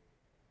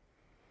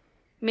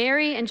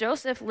 Mary and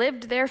Joseph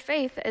lived their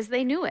faith as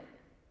they knew it.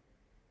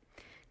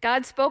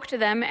 God spoke to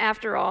them,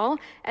 after all,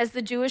 as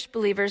the Jewish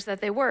believers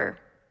that they were.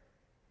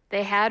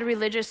 They had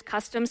religious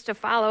customs to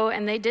follow,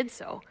 and they did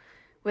so,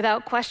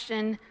 without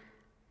question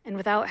and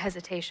without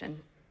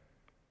hesitation.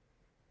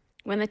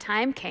 When the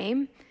time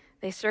came,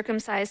 they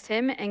circumcised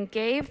him and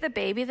gave the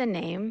baby the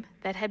name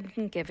that had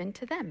been given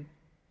to them.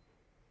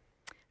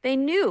 They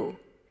knew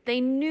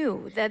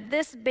that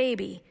this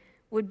baby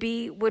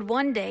would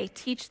one day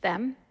teach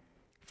them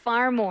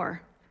far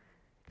more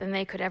than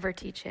they could ever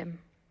teach him.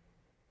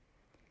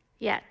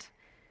 Yet,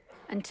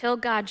 until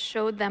God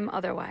showed them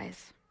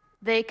otherwise,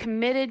 they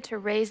committed to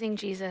raising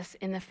Jesus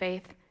in the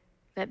faith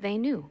that they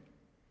knew.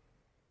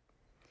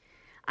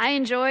 I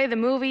enjoy the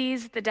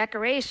movies, the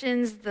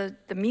decorations, the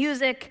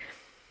music,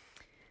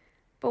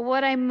 but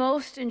what I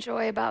most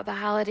enjoy about the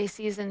holiday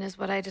season is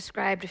what I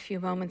described a few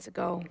moments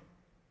ago,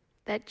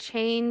 that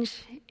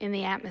change in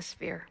the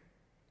atmosphere,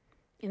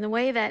 in the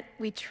way that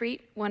we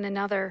treat one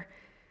another,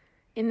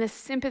 in the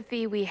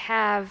sympathy we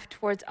have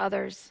towards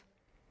others,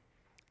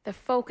 the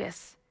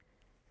focus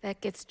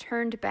that gets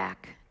turned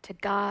back to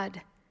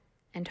God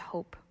and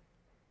hope.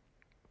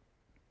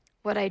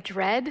 What I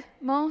dread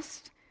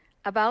most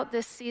about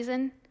this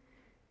season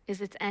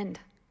is its end.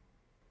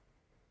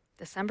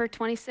 December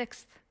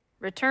 26th,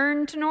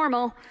 return to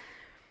normal.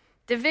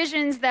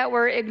 Divisions that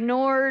were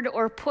ignored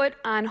or put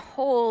on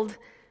hold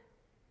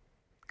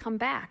come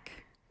back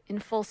in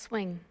full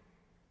swing.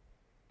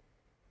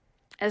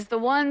 As the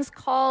ones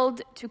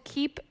called to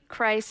keep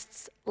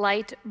Christ's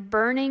light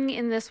burning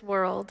in this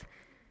world,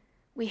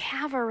 we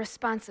have a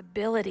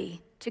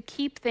responsibility to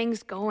keep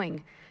things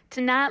going, to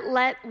not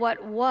let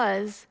what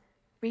was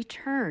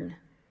return.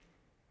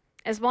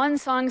 As one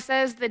song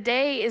says, the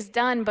day is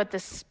done, but the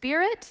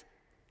Spirit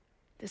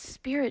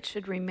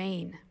should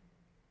remain.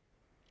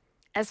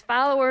 As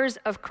followers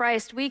of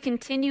Christ, we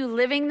continue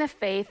living the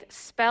faith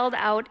spelled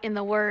out in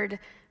the Word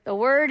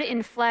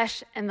in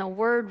flesh and the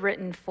Word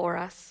written for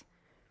us.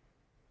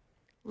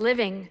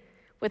 Living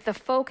with the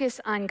focus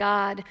on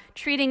God,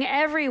 treating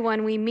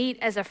everyone we meet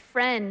as a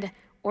friend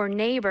or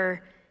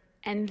neighbor,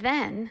 and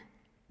then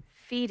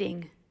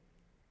feeding,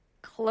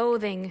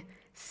 clothing,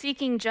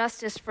 seeking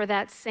justice for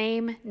that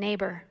same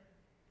neighbor.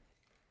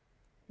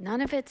 None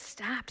of it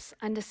stops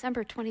on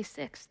December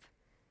 26th.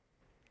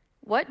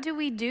 What do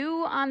we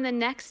do on the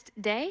next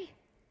day?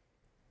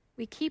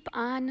 We keep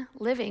on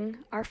living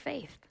our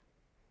faith.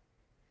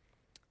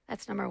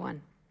 That's number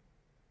one.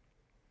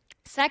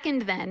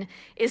 Second, then,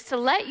 is to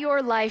let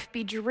your life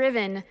be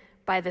driven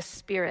by the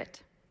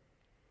Spirit.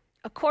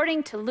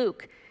 According to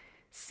Luke,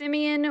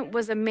 Simeon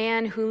was a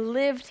man who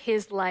lived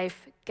his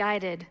life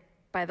guided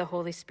by the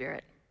Holy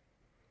Spirit.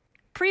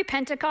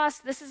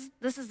 Pre-Pentecost, this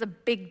is a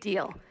big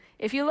deal.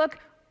 If you look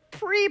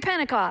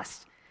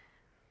pre-Pentecost,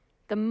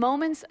 the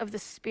moments of the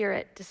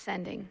Spirit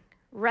descending,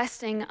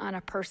 resting on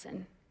a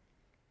person.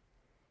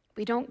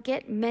 We don't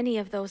get many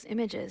of those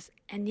images,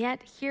 and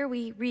yet here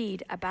we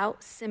read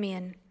about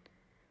Simeon.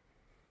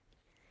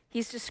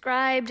 He's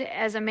described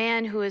as a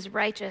man who is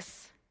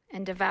righteous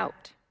and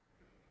devout,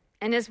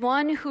 and as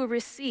one who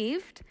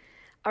received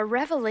a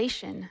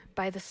revelation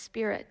by the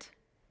Spirit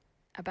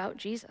about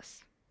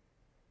Jesus.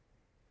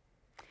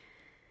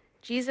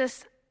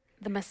 Jesus,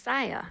 the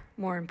Messiah,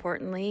 more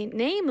importantly,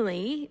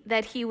 namely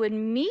that he would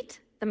meet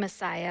the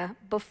Messiah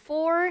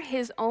before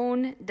his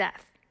own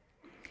death.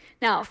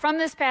 Now, from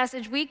this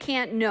passage, we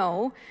can't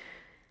know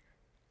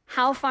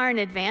how far in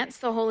advance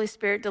the Holy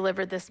Spirit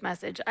delivered this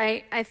message.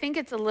 I think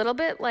it's a little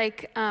bit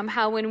like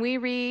how when we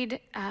read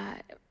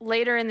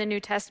later in the New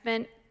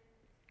Testament,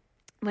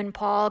 when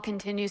Paul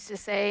continues to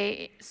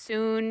say,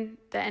 soon,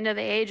 the end of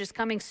the age is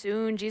coming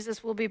soon,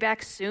 Jesus will be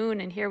back soon,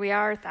 and here we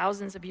are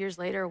thousands of years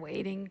later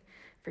waiting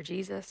for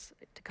Jesus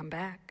to come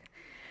back.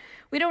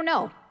 We don't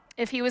know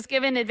if he was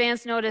given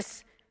advance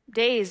notice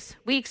days,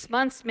 weeks,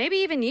 months, maybe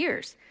even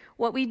years.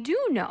 What we do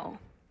know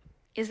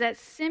is that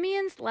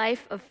Simeon's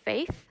life of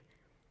faith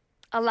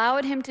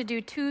allowed him to do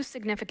two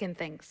significant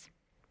things.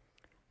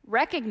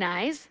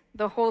 Recognize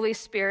the Holy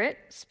Spirit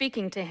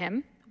speaking to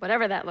him,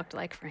 whatever that looked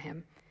like for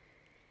him,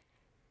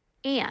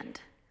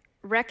 and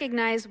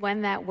recognize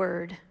when that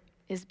word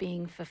is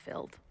being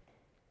fulfilled.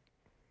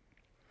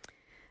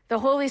 The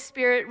Holy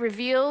Spirit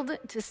revealed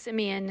to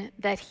Simeon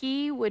that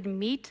he would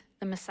meet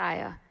the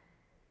Messiah.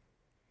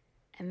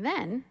 And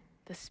then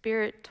the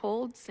Spirit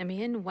told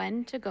Simeon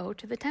when to go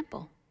to the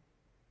temple.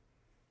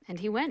 And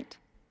he went.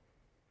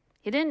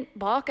 He didn't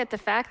balk at the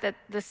fact that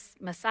this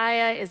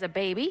Messiah is a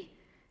baby,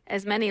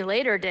 as many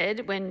later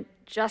did when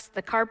just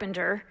the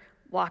carpenter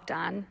walked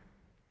on.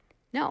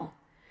 No.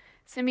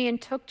 Simeon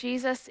took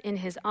Jesus in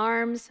his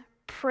arms,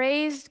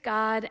 praised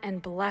God,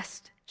 and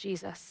blessed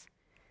Jesus,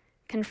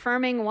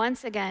 confirming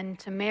once again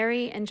to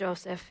Mary and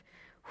Joseph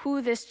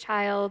who this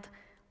child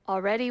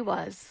already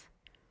was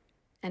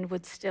and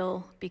would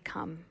still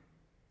become.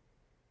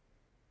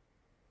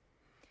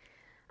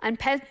 On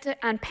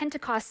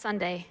Pentecost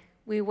Sunday,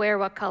 we wear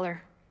what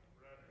color?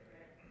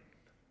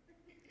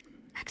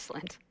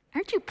 Excellent.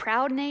 Aren't you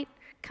proud, Nate?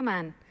 Come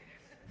on.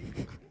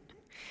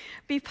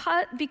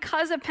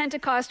 Because of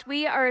Pentecost,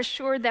 we are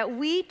assured that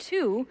we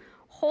too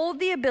hold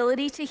the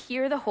ability to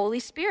hear the Holy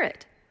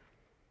Spirit.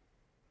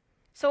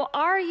 So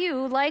are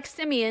you, like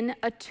Simeon,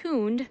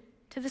 attuned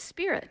to the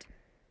Spirit?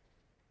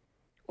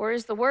 Or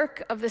is the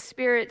work of the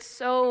Spirit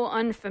so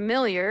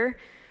unfamiliar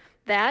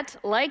that,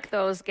 like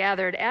those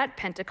gathered at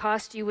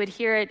Pentecost, you would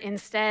hear it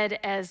instead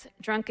as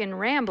drunken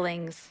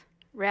ramblings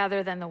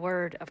rather than the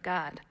Word of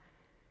God?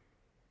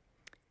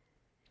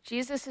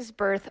 Jesus'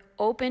 birth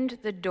opened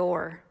the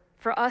door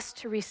for us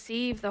to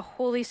receive the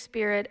Holy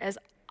Spirit as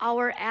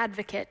our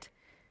advocate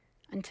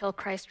until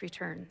Christ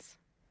returns.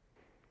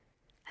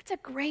 That's a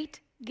great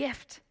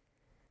gift.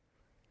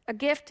 A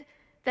gift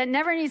that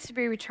never needs to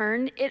be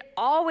returned. It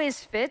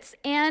always fits,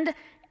 and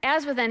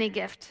as with any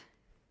gift,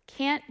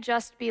 can't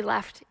just be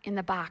left in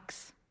the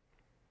box.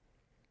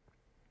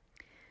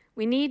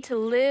 We need to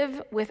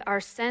live with our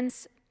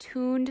sense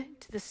tuned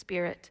to the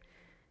Spirit,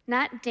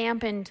 not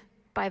dampened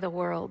by the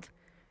world.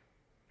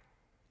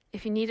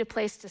 If you need a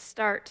place to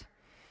start,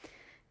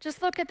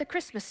 just look at the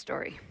Christmas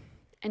story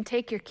and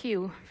take your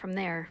cue from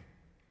there.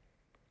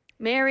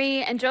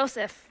 Mary and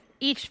Joseph,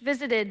 each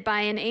visited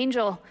by an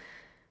angel,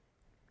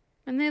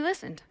 and they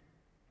listened.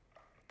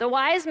 The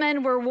wise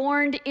men were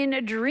warned in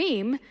a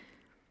dream,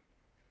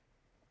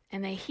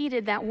 and they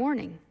heeded that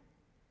warning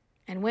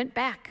and went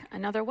back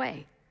another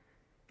way.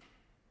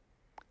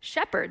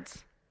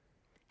 Shepherds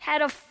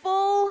had a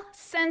full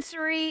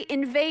sensory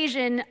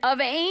invasion of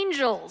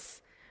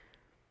angels.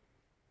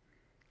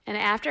 And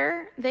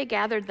after they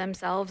gathered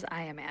themselves,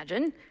 I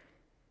imagine,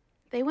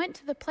 they went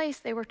to the place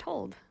they were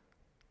told,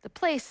 the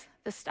place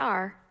the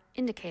star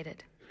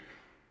indicated.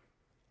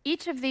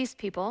 Each of these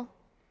people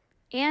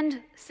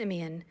and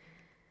Simeon,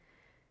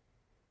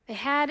 they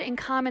had in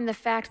common the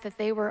fact that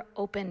they were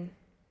open.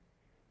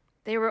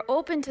 They were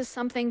open to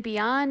something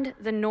beyond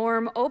the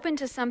norm, open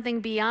to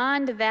something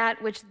beyond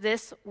that which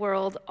this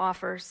world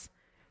offers.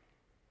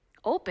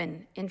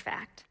 Open, in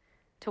fact,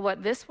 to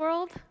what this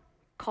world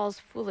calls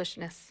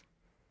foolishness.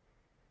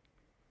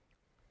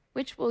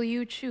 Which will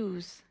you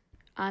choose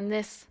on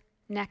this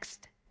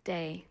next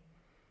day?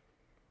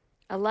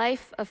 A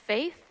life of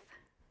faith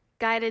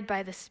guided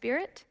by the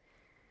Spirit,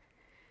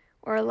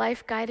 or a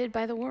life guided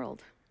by the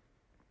world?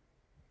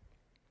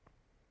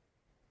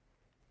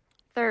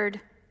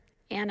 Third,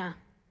 Anna.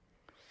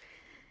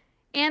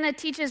 Anna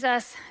teaches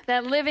us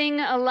that living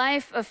a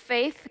life of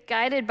faith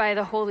guided by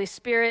the Holy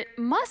Spirit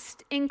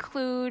must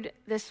include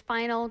this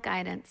final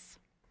guidance.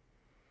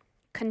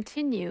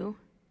 Continue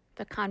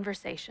the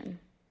conversation.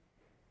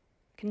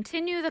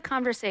 Continue the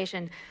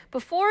conversation.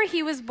 Before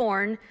he was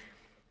born,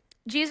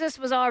 Jesus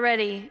was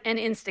already an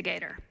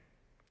instigator.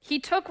 He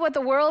took what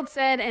the world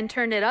said and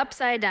turned it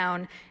upside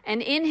down.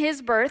 And in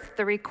his birth,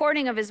 the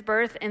recording of his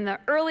birth, in the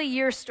early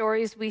year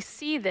stories, we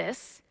see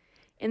this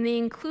in the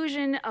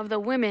inclusion of the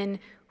women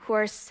who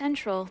are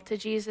central to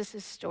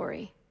Jesus'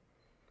 story.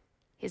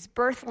 His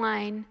birth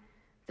line,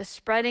 the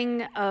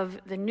spreading of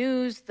the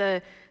news,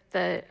 the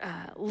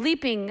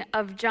leaping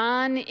of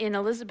John in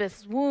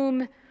Elizabeth's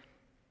womb,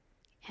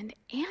 and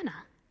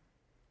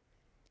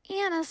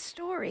Anna's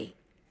story.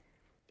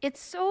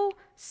 It's so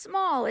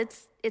small.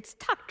 It's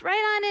tucked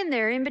right on in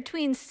there in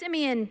between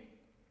Simeon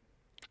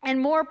and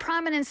more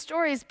prominent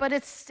stories, but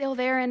it's still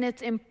there and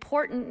it's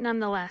important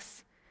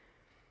nonetheless.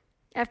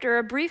 After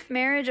a brief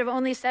marriage of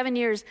only 7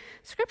 years,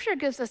 Scripture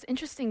gives us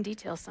interesting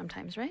details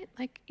sometimes, right?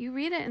 Like you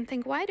read it and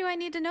think, why do I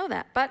need to know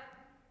that? But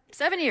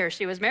 7 years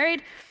she was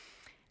married.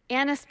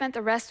 Anna spent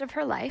the rest of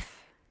her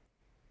life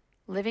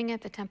living at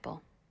the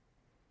temple,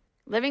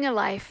 living a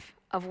life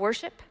of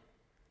worship,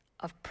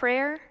 of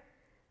prayer,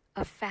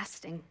 of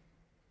fasting.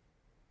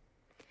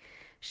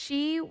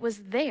 She was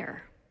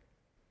there.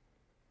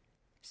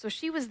 So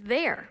she was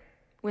there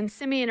when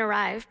Simeon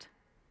arrived.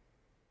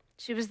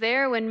 She was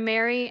there when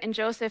Mary and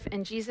Joseph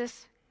and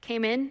Jesus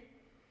came in.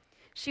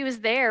 She was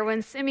there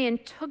when Simeon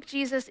took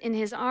Jesus in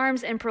his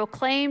arms and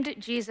proclaimed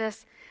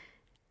Jesus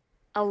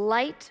a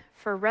light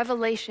for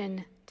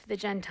revelation to the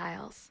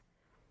Gentiles.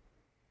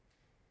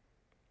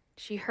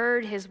 She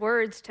heard his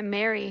words to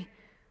Mary,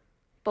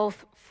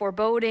 both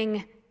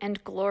foreboding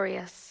and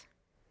glorious.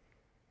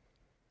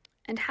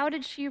 And how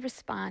did she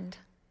respond?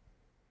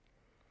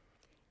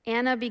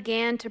 Anna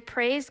began to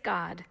praise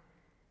God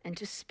and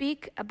to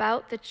speak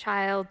about the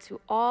child to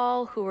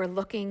all who were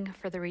looking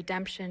for the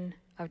redemption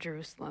of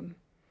Jerusalem.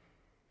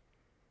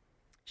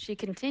 She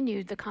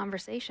continued the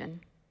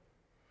conversation.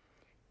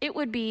 It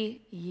would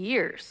be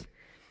years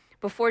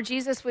before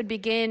Jesus would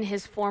begin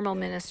his formal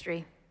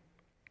ministry,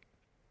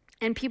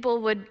 and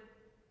people would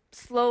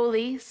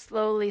slowly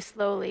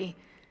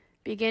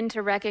begin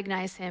to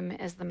recognize him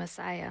as the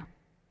Messiah.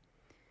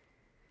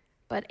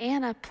 But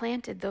Anna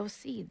planted those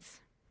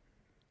seeds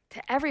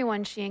to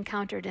everyone she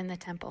encountered in the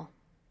temple.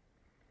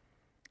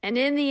 And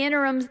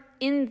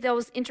in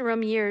those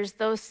interim years,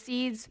 those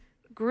seeds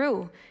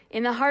grew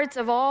in the hearts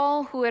of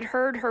all who had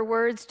heard her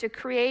words to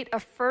create a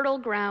fertile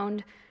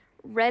ground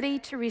ready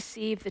to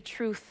receive the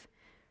truth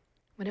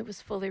when it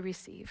was fully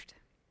received.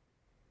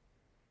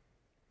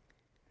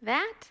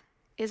 That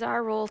is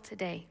our role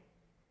today.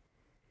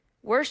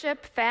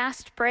 Worship,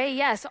 fast, pray,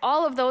 yes,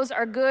 all of those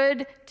are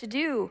good to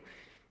do.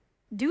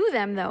 Do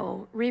them,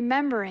 though,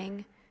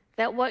 remembering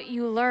that what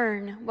you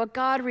learn, what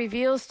God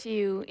reveals to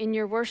you in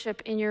your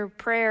worship, in your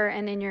prayer,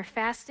 and in your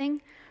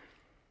fasting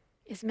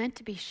is meant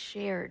to be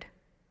shared.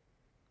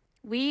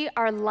 We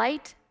are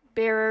light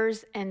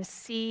bearers and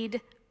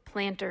seed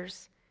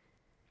planters.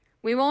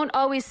 We won't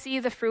always see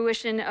the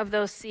fruition of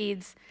those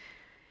seeds.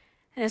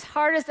 And as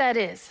hard as that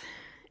is,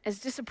 as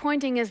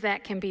disappointing as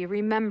that can be,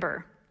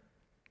 remember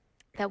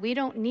that we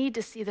don't need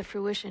to see the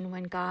fruition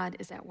when God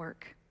is at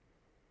work.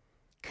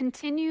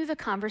 Continue the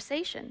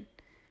conversation.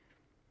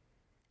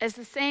 As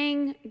the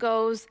saying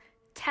goes,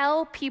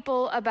 tell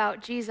people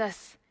about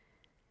Jesus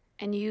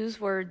and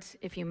use words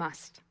if you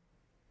must.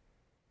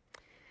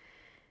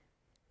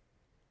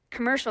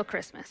 Commercial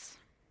Christmas.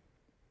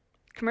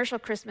 Commercial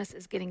Christmas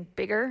is getting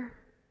bigger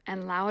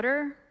and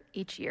louder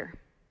each year.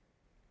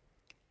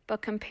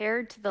 But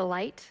compared to the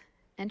light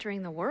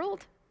entering the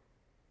world,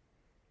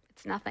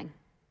 it's nothing.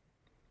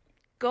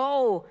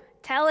 Go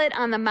tell it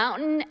on the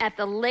mountain, at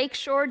the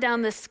lakeshore,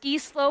 down the ski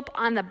slope,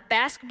 on the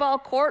basketball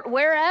court,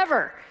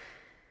 wherever.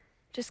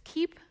 Just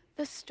keep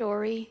the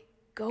story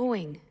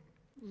going.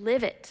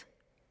 Live it.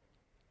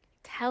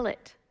 Tell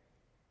it.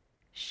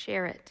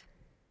 Share it.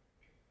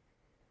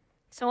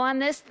 So on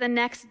this, the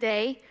next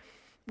day,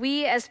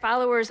 we as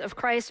followers of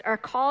Christ are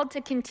called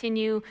to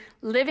continue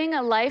living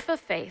a life of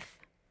faith,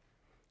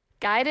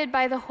 guided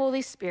by the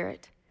Holy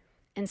Spirit,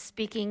 and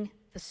speaking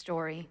the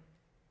story.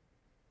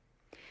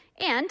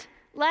 And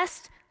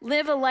lest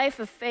live a life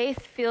of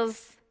faith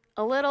feels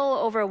a little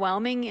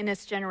overwhelming in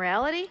its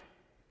generality,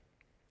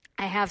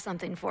 I have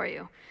something for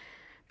you,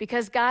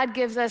 because God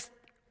gives us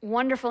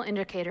wonderful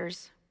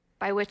indicators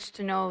by which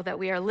to know that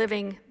we are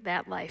living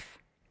that life.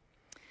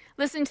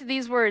 Listen to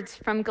these words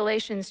from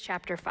Galatians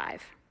chapter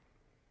 5.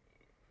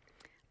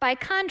 By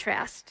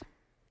contrast,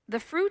 the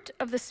fruit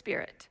of the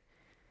Spirit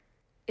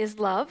is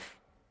love,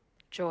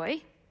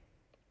 joy,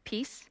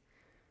 peace,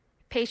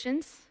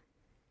 patience,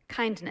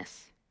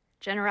 kindness,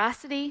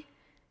 generosity,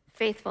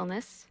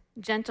 faithfulness,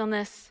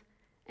 gentleness,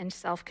 and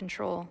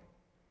self-control.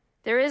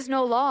 There is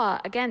no law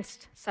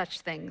against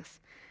such things.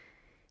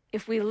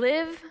 If we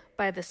live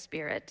by the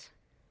Spirit,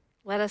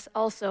 let us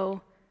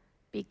also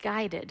be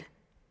guided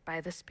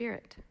by the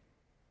Spirit.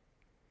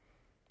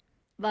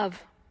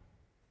 Love,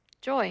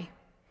 joy,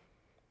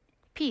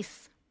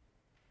 peace.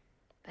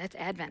 That's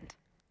Advent.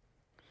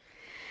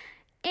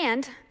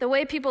 And the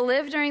way people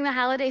live during the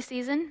holiday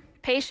season,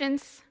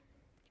 patience,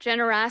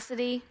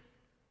 generosity,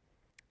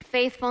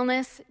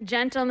 faithfulness,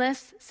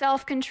 gentleness,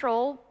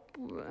 self-control,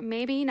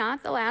 maybe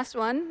not the last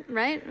one,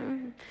 right?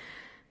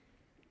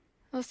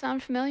 Those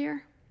sound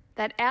familiar?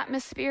 That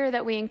atmosphere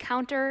that we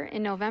encounter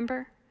in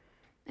November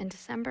and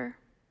December.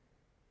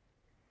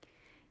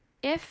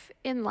 If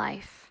in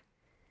life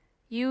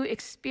you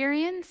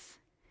experience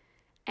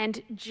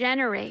and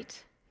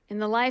generate in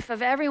the life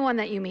of everyone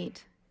that you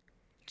meet,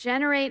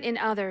 generate in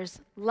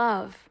others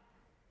love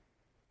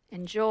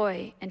and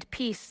joy and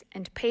peace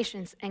and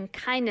patience and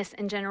kindness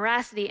and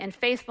generosity and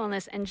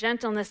faithfulness and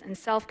gentleness and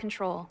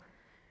self-control.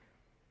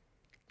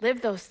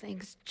 Live those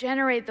things,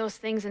 generate those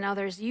things in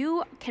others.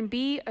 You can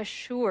be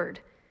assured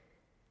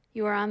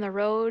you are on the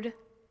road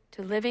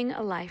to living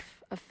a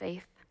life of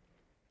faith,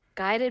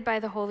 guided by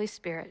the Holy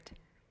Spirit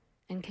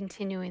and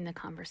continuing the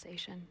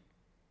conversation.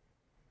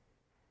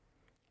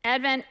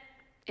 Advent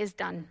is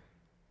done.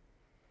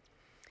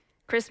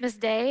 Christmas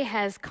Day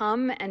has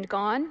come and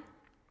gone,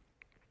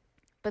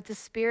 but the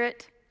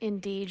Spirit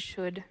indeed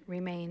should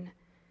remain.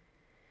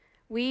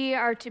 We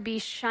are to be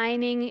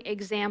shining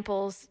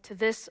examples to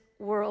this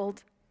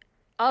world,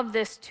 of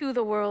this to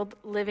the world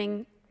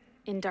living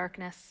in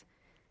darkness.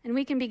 And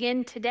we can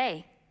begin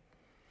today.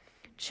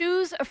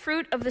 Choose a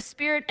fruit of the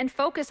Spirit and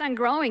focus on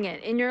growing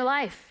it in your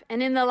life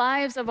and in the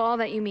lives of all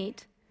that you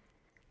meet.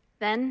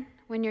 Then,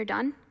 when you're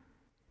done,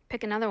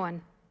 pick another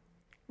one.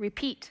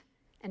 Repeat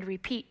and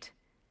repeat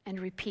and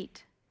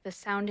repeat the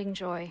sounding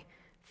joy,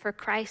 for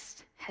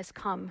Christ has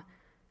come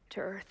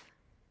to earth.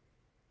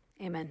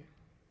 Amen.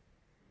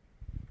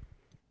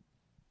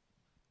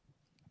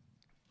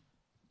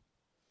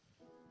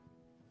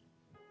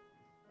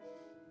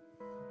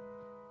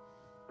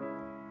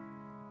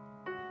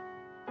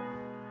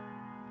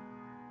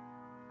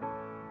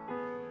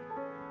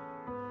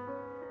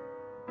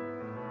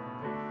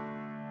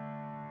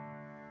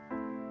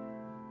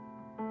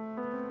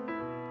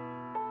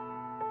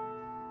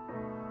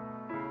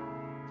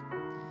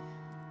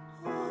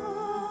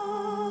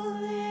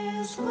 All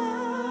is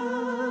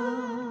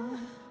well,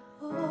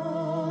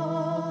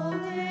 all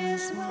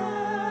is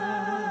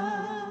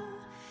well.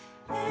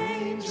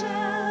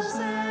 Angels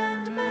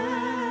and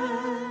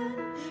men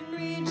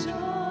rejoice.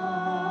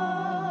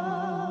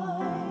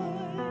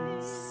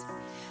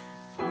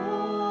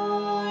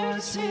 For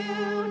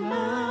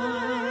tonight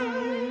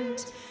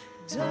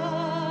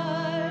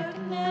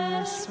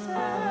darkness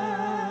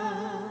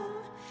fell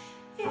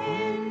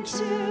into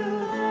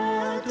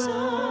the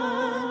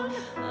dawn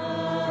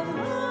of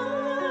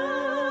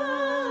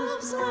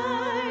love's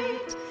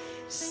light.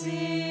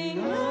 Sing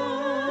alleluia,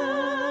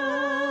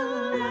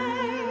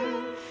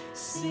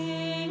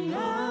 sing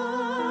alleluia.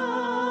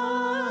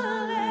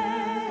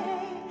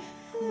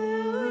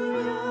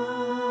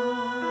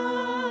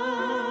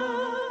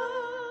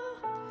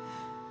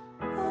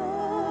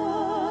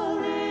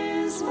 All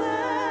is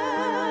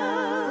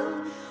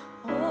well,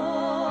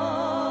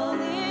 all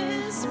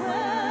is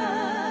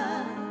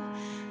well.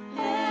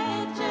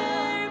 Let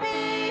there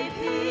be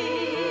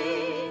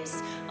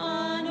peace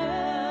on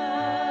earth.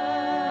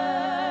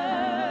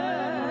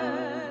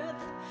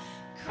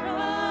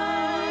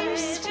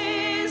 Christ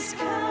is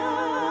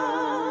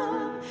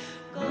come.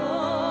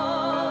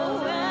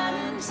 Go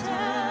and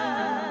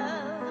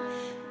tell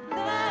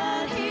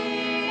that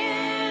He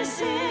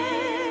is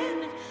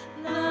in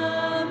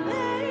the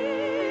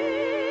manger.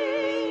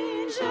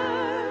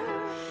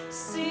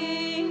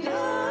 Sing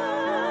alleluia,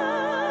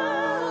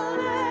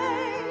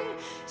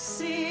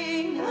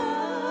 sing alleluia.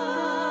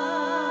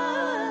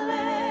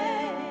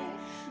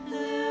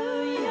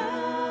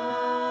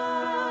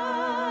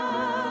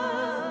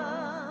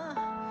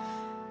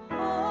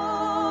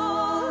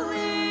 All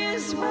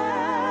is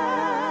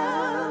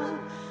well,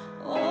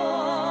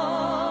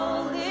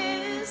 all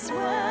is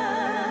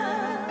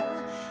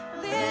well.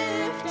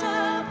 Lift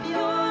up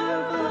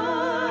your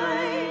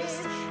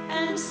voice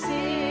and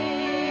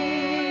sing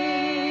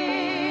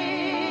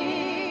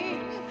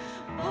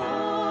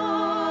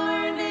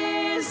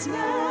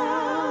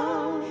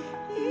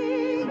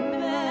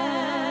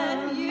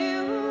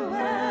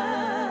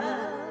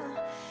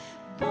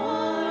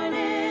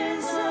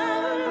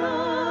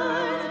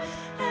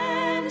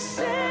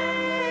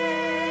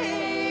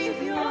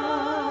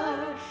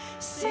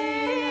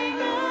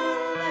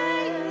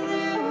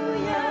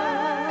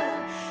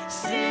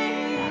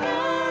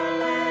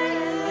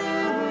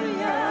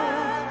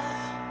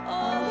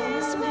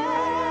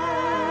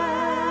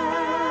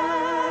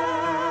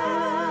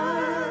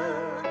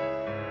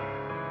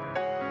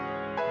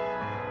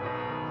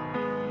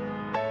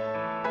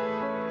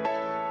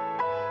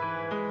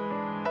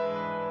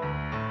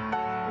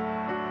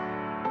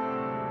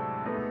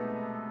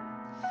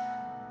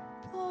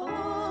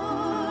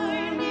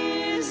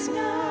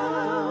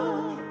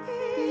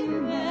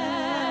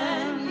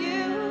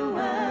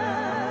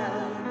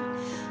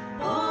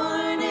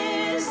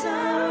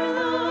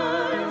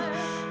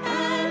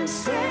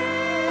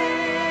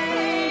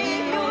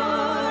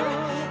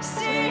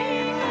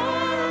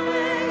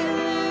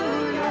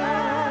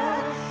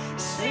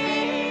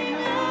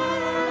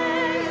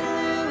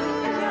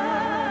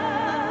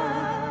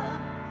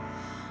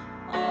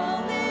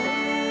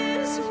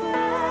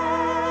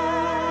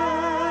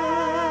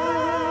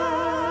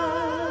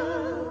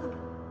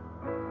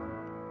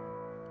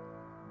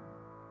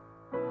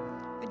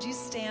would you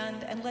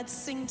stand and let's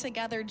sing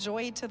together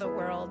Joy to the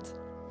World.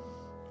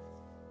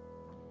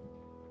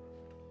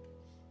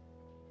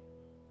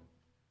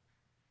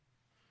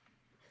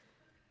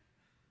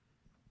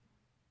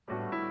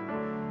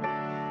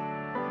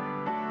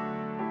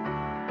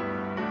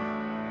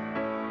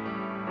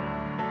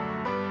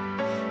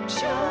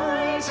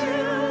 Joy to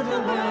the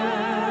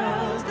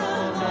world, the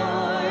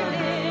Lord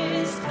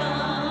is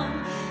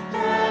come.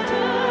 Let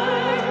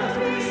earth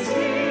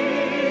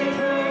receive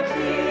her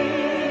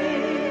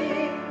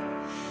King.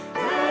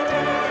 Let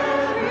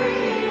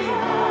every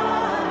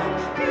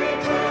heart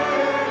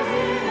prepare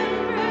Him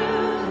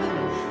room,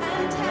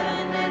 and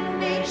heaven and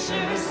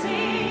nature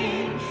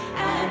sing,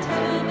 and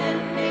heaven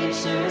and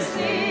nature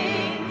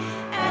sing,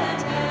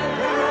 and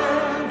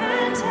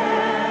heaven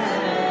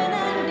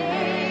and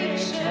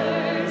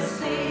nature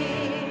sing.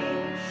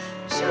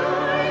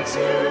 Joy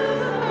to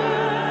the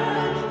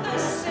world, the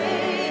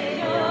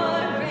Savior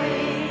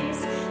reigns.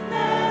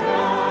 Let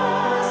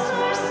us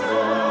our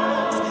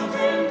songs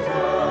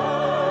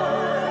employ.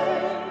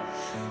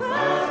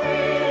 Above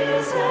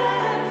hills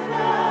and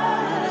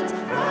floods,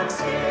 rocks,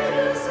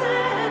 hills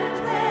and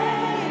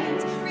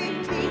plains,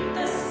 repeat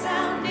the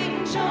sounding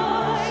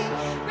joy.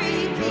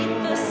 Repeat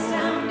the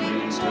sounding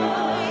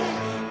joy.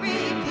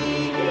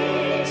 Repeat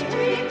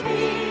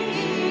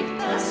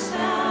the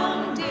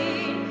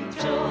sounding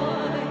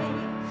joy.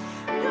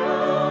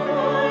 No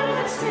more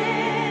let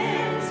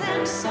sins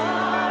and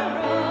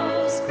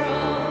sorrows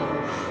grow,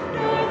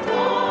 nor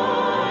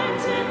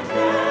thorns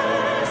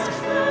infest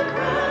the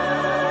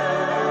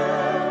ground.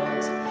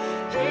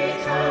 He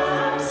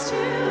comes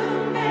to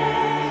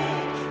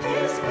make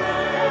His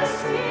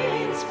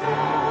blessings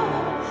flow,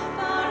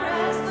 far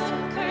as the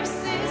curse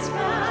is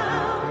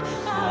found,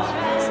 far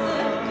as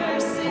the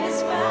curse is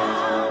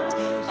found,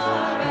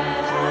 far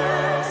as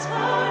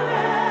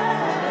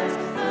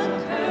the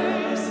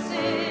curse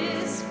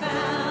is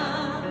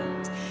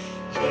found.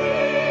 He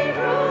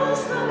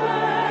rules the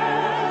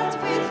world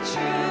with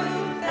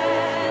truth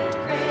and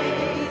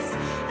grace,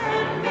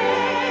 and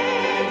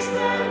makes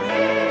the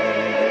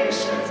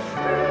nations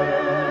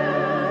prove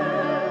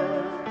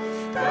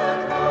the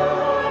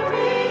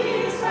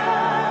glories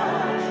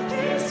of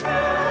His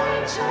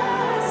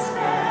righteousness,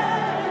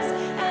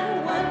 and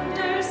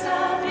wonders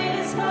of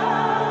His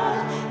love,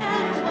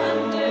 and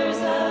wonders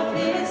of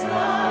His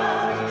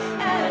love,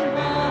 and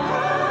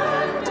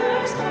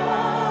wonders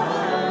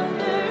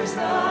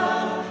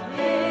of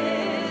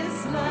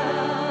His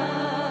love.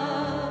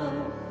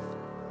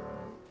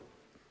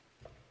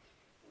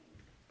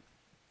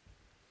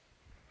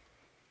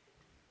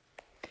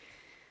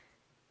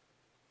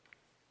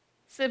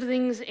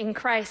 Siblings in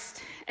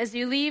Christ, as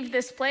you leave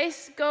this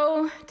place,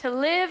 go to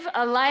live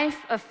a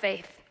life of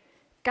faith,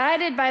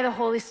 guided by the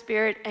Holy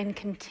Spirit, and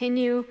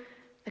continue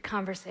the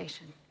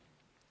conversation.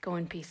 Go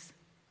in peace.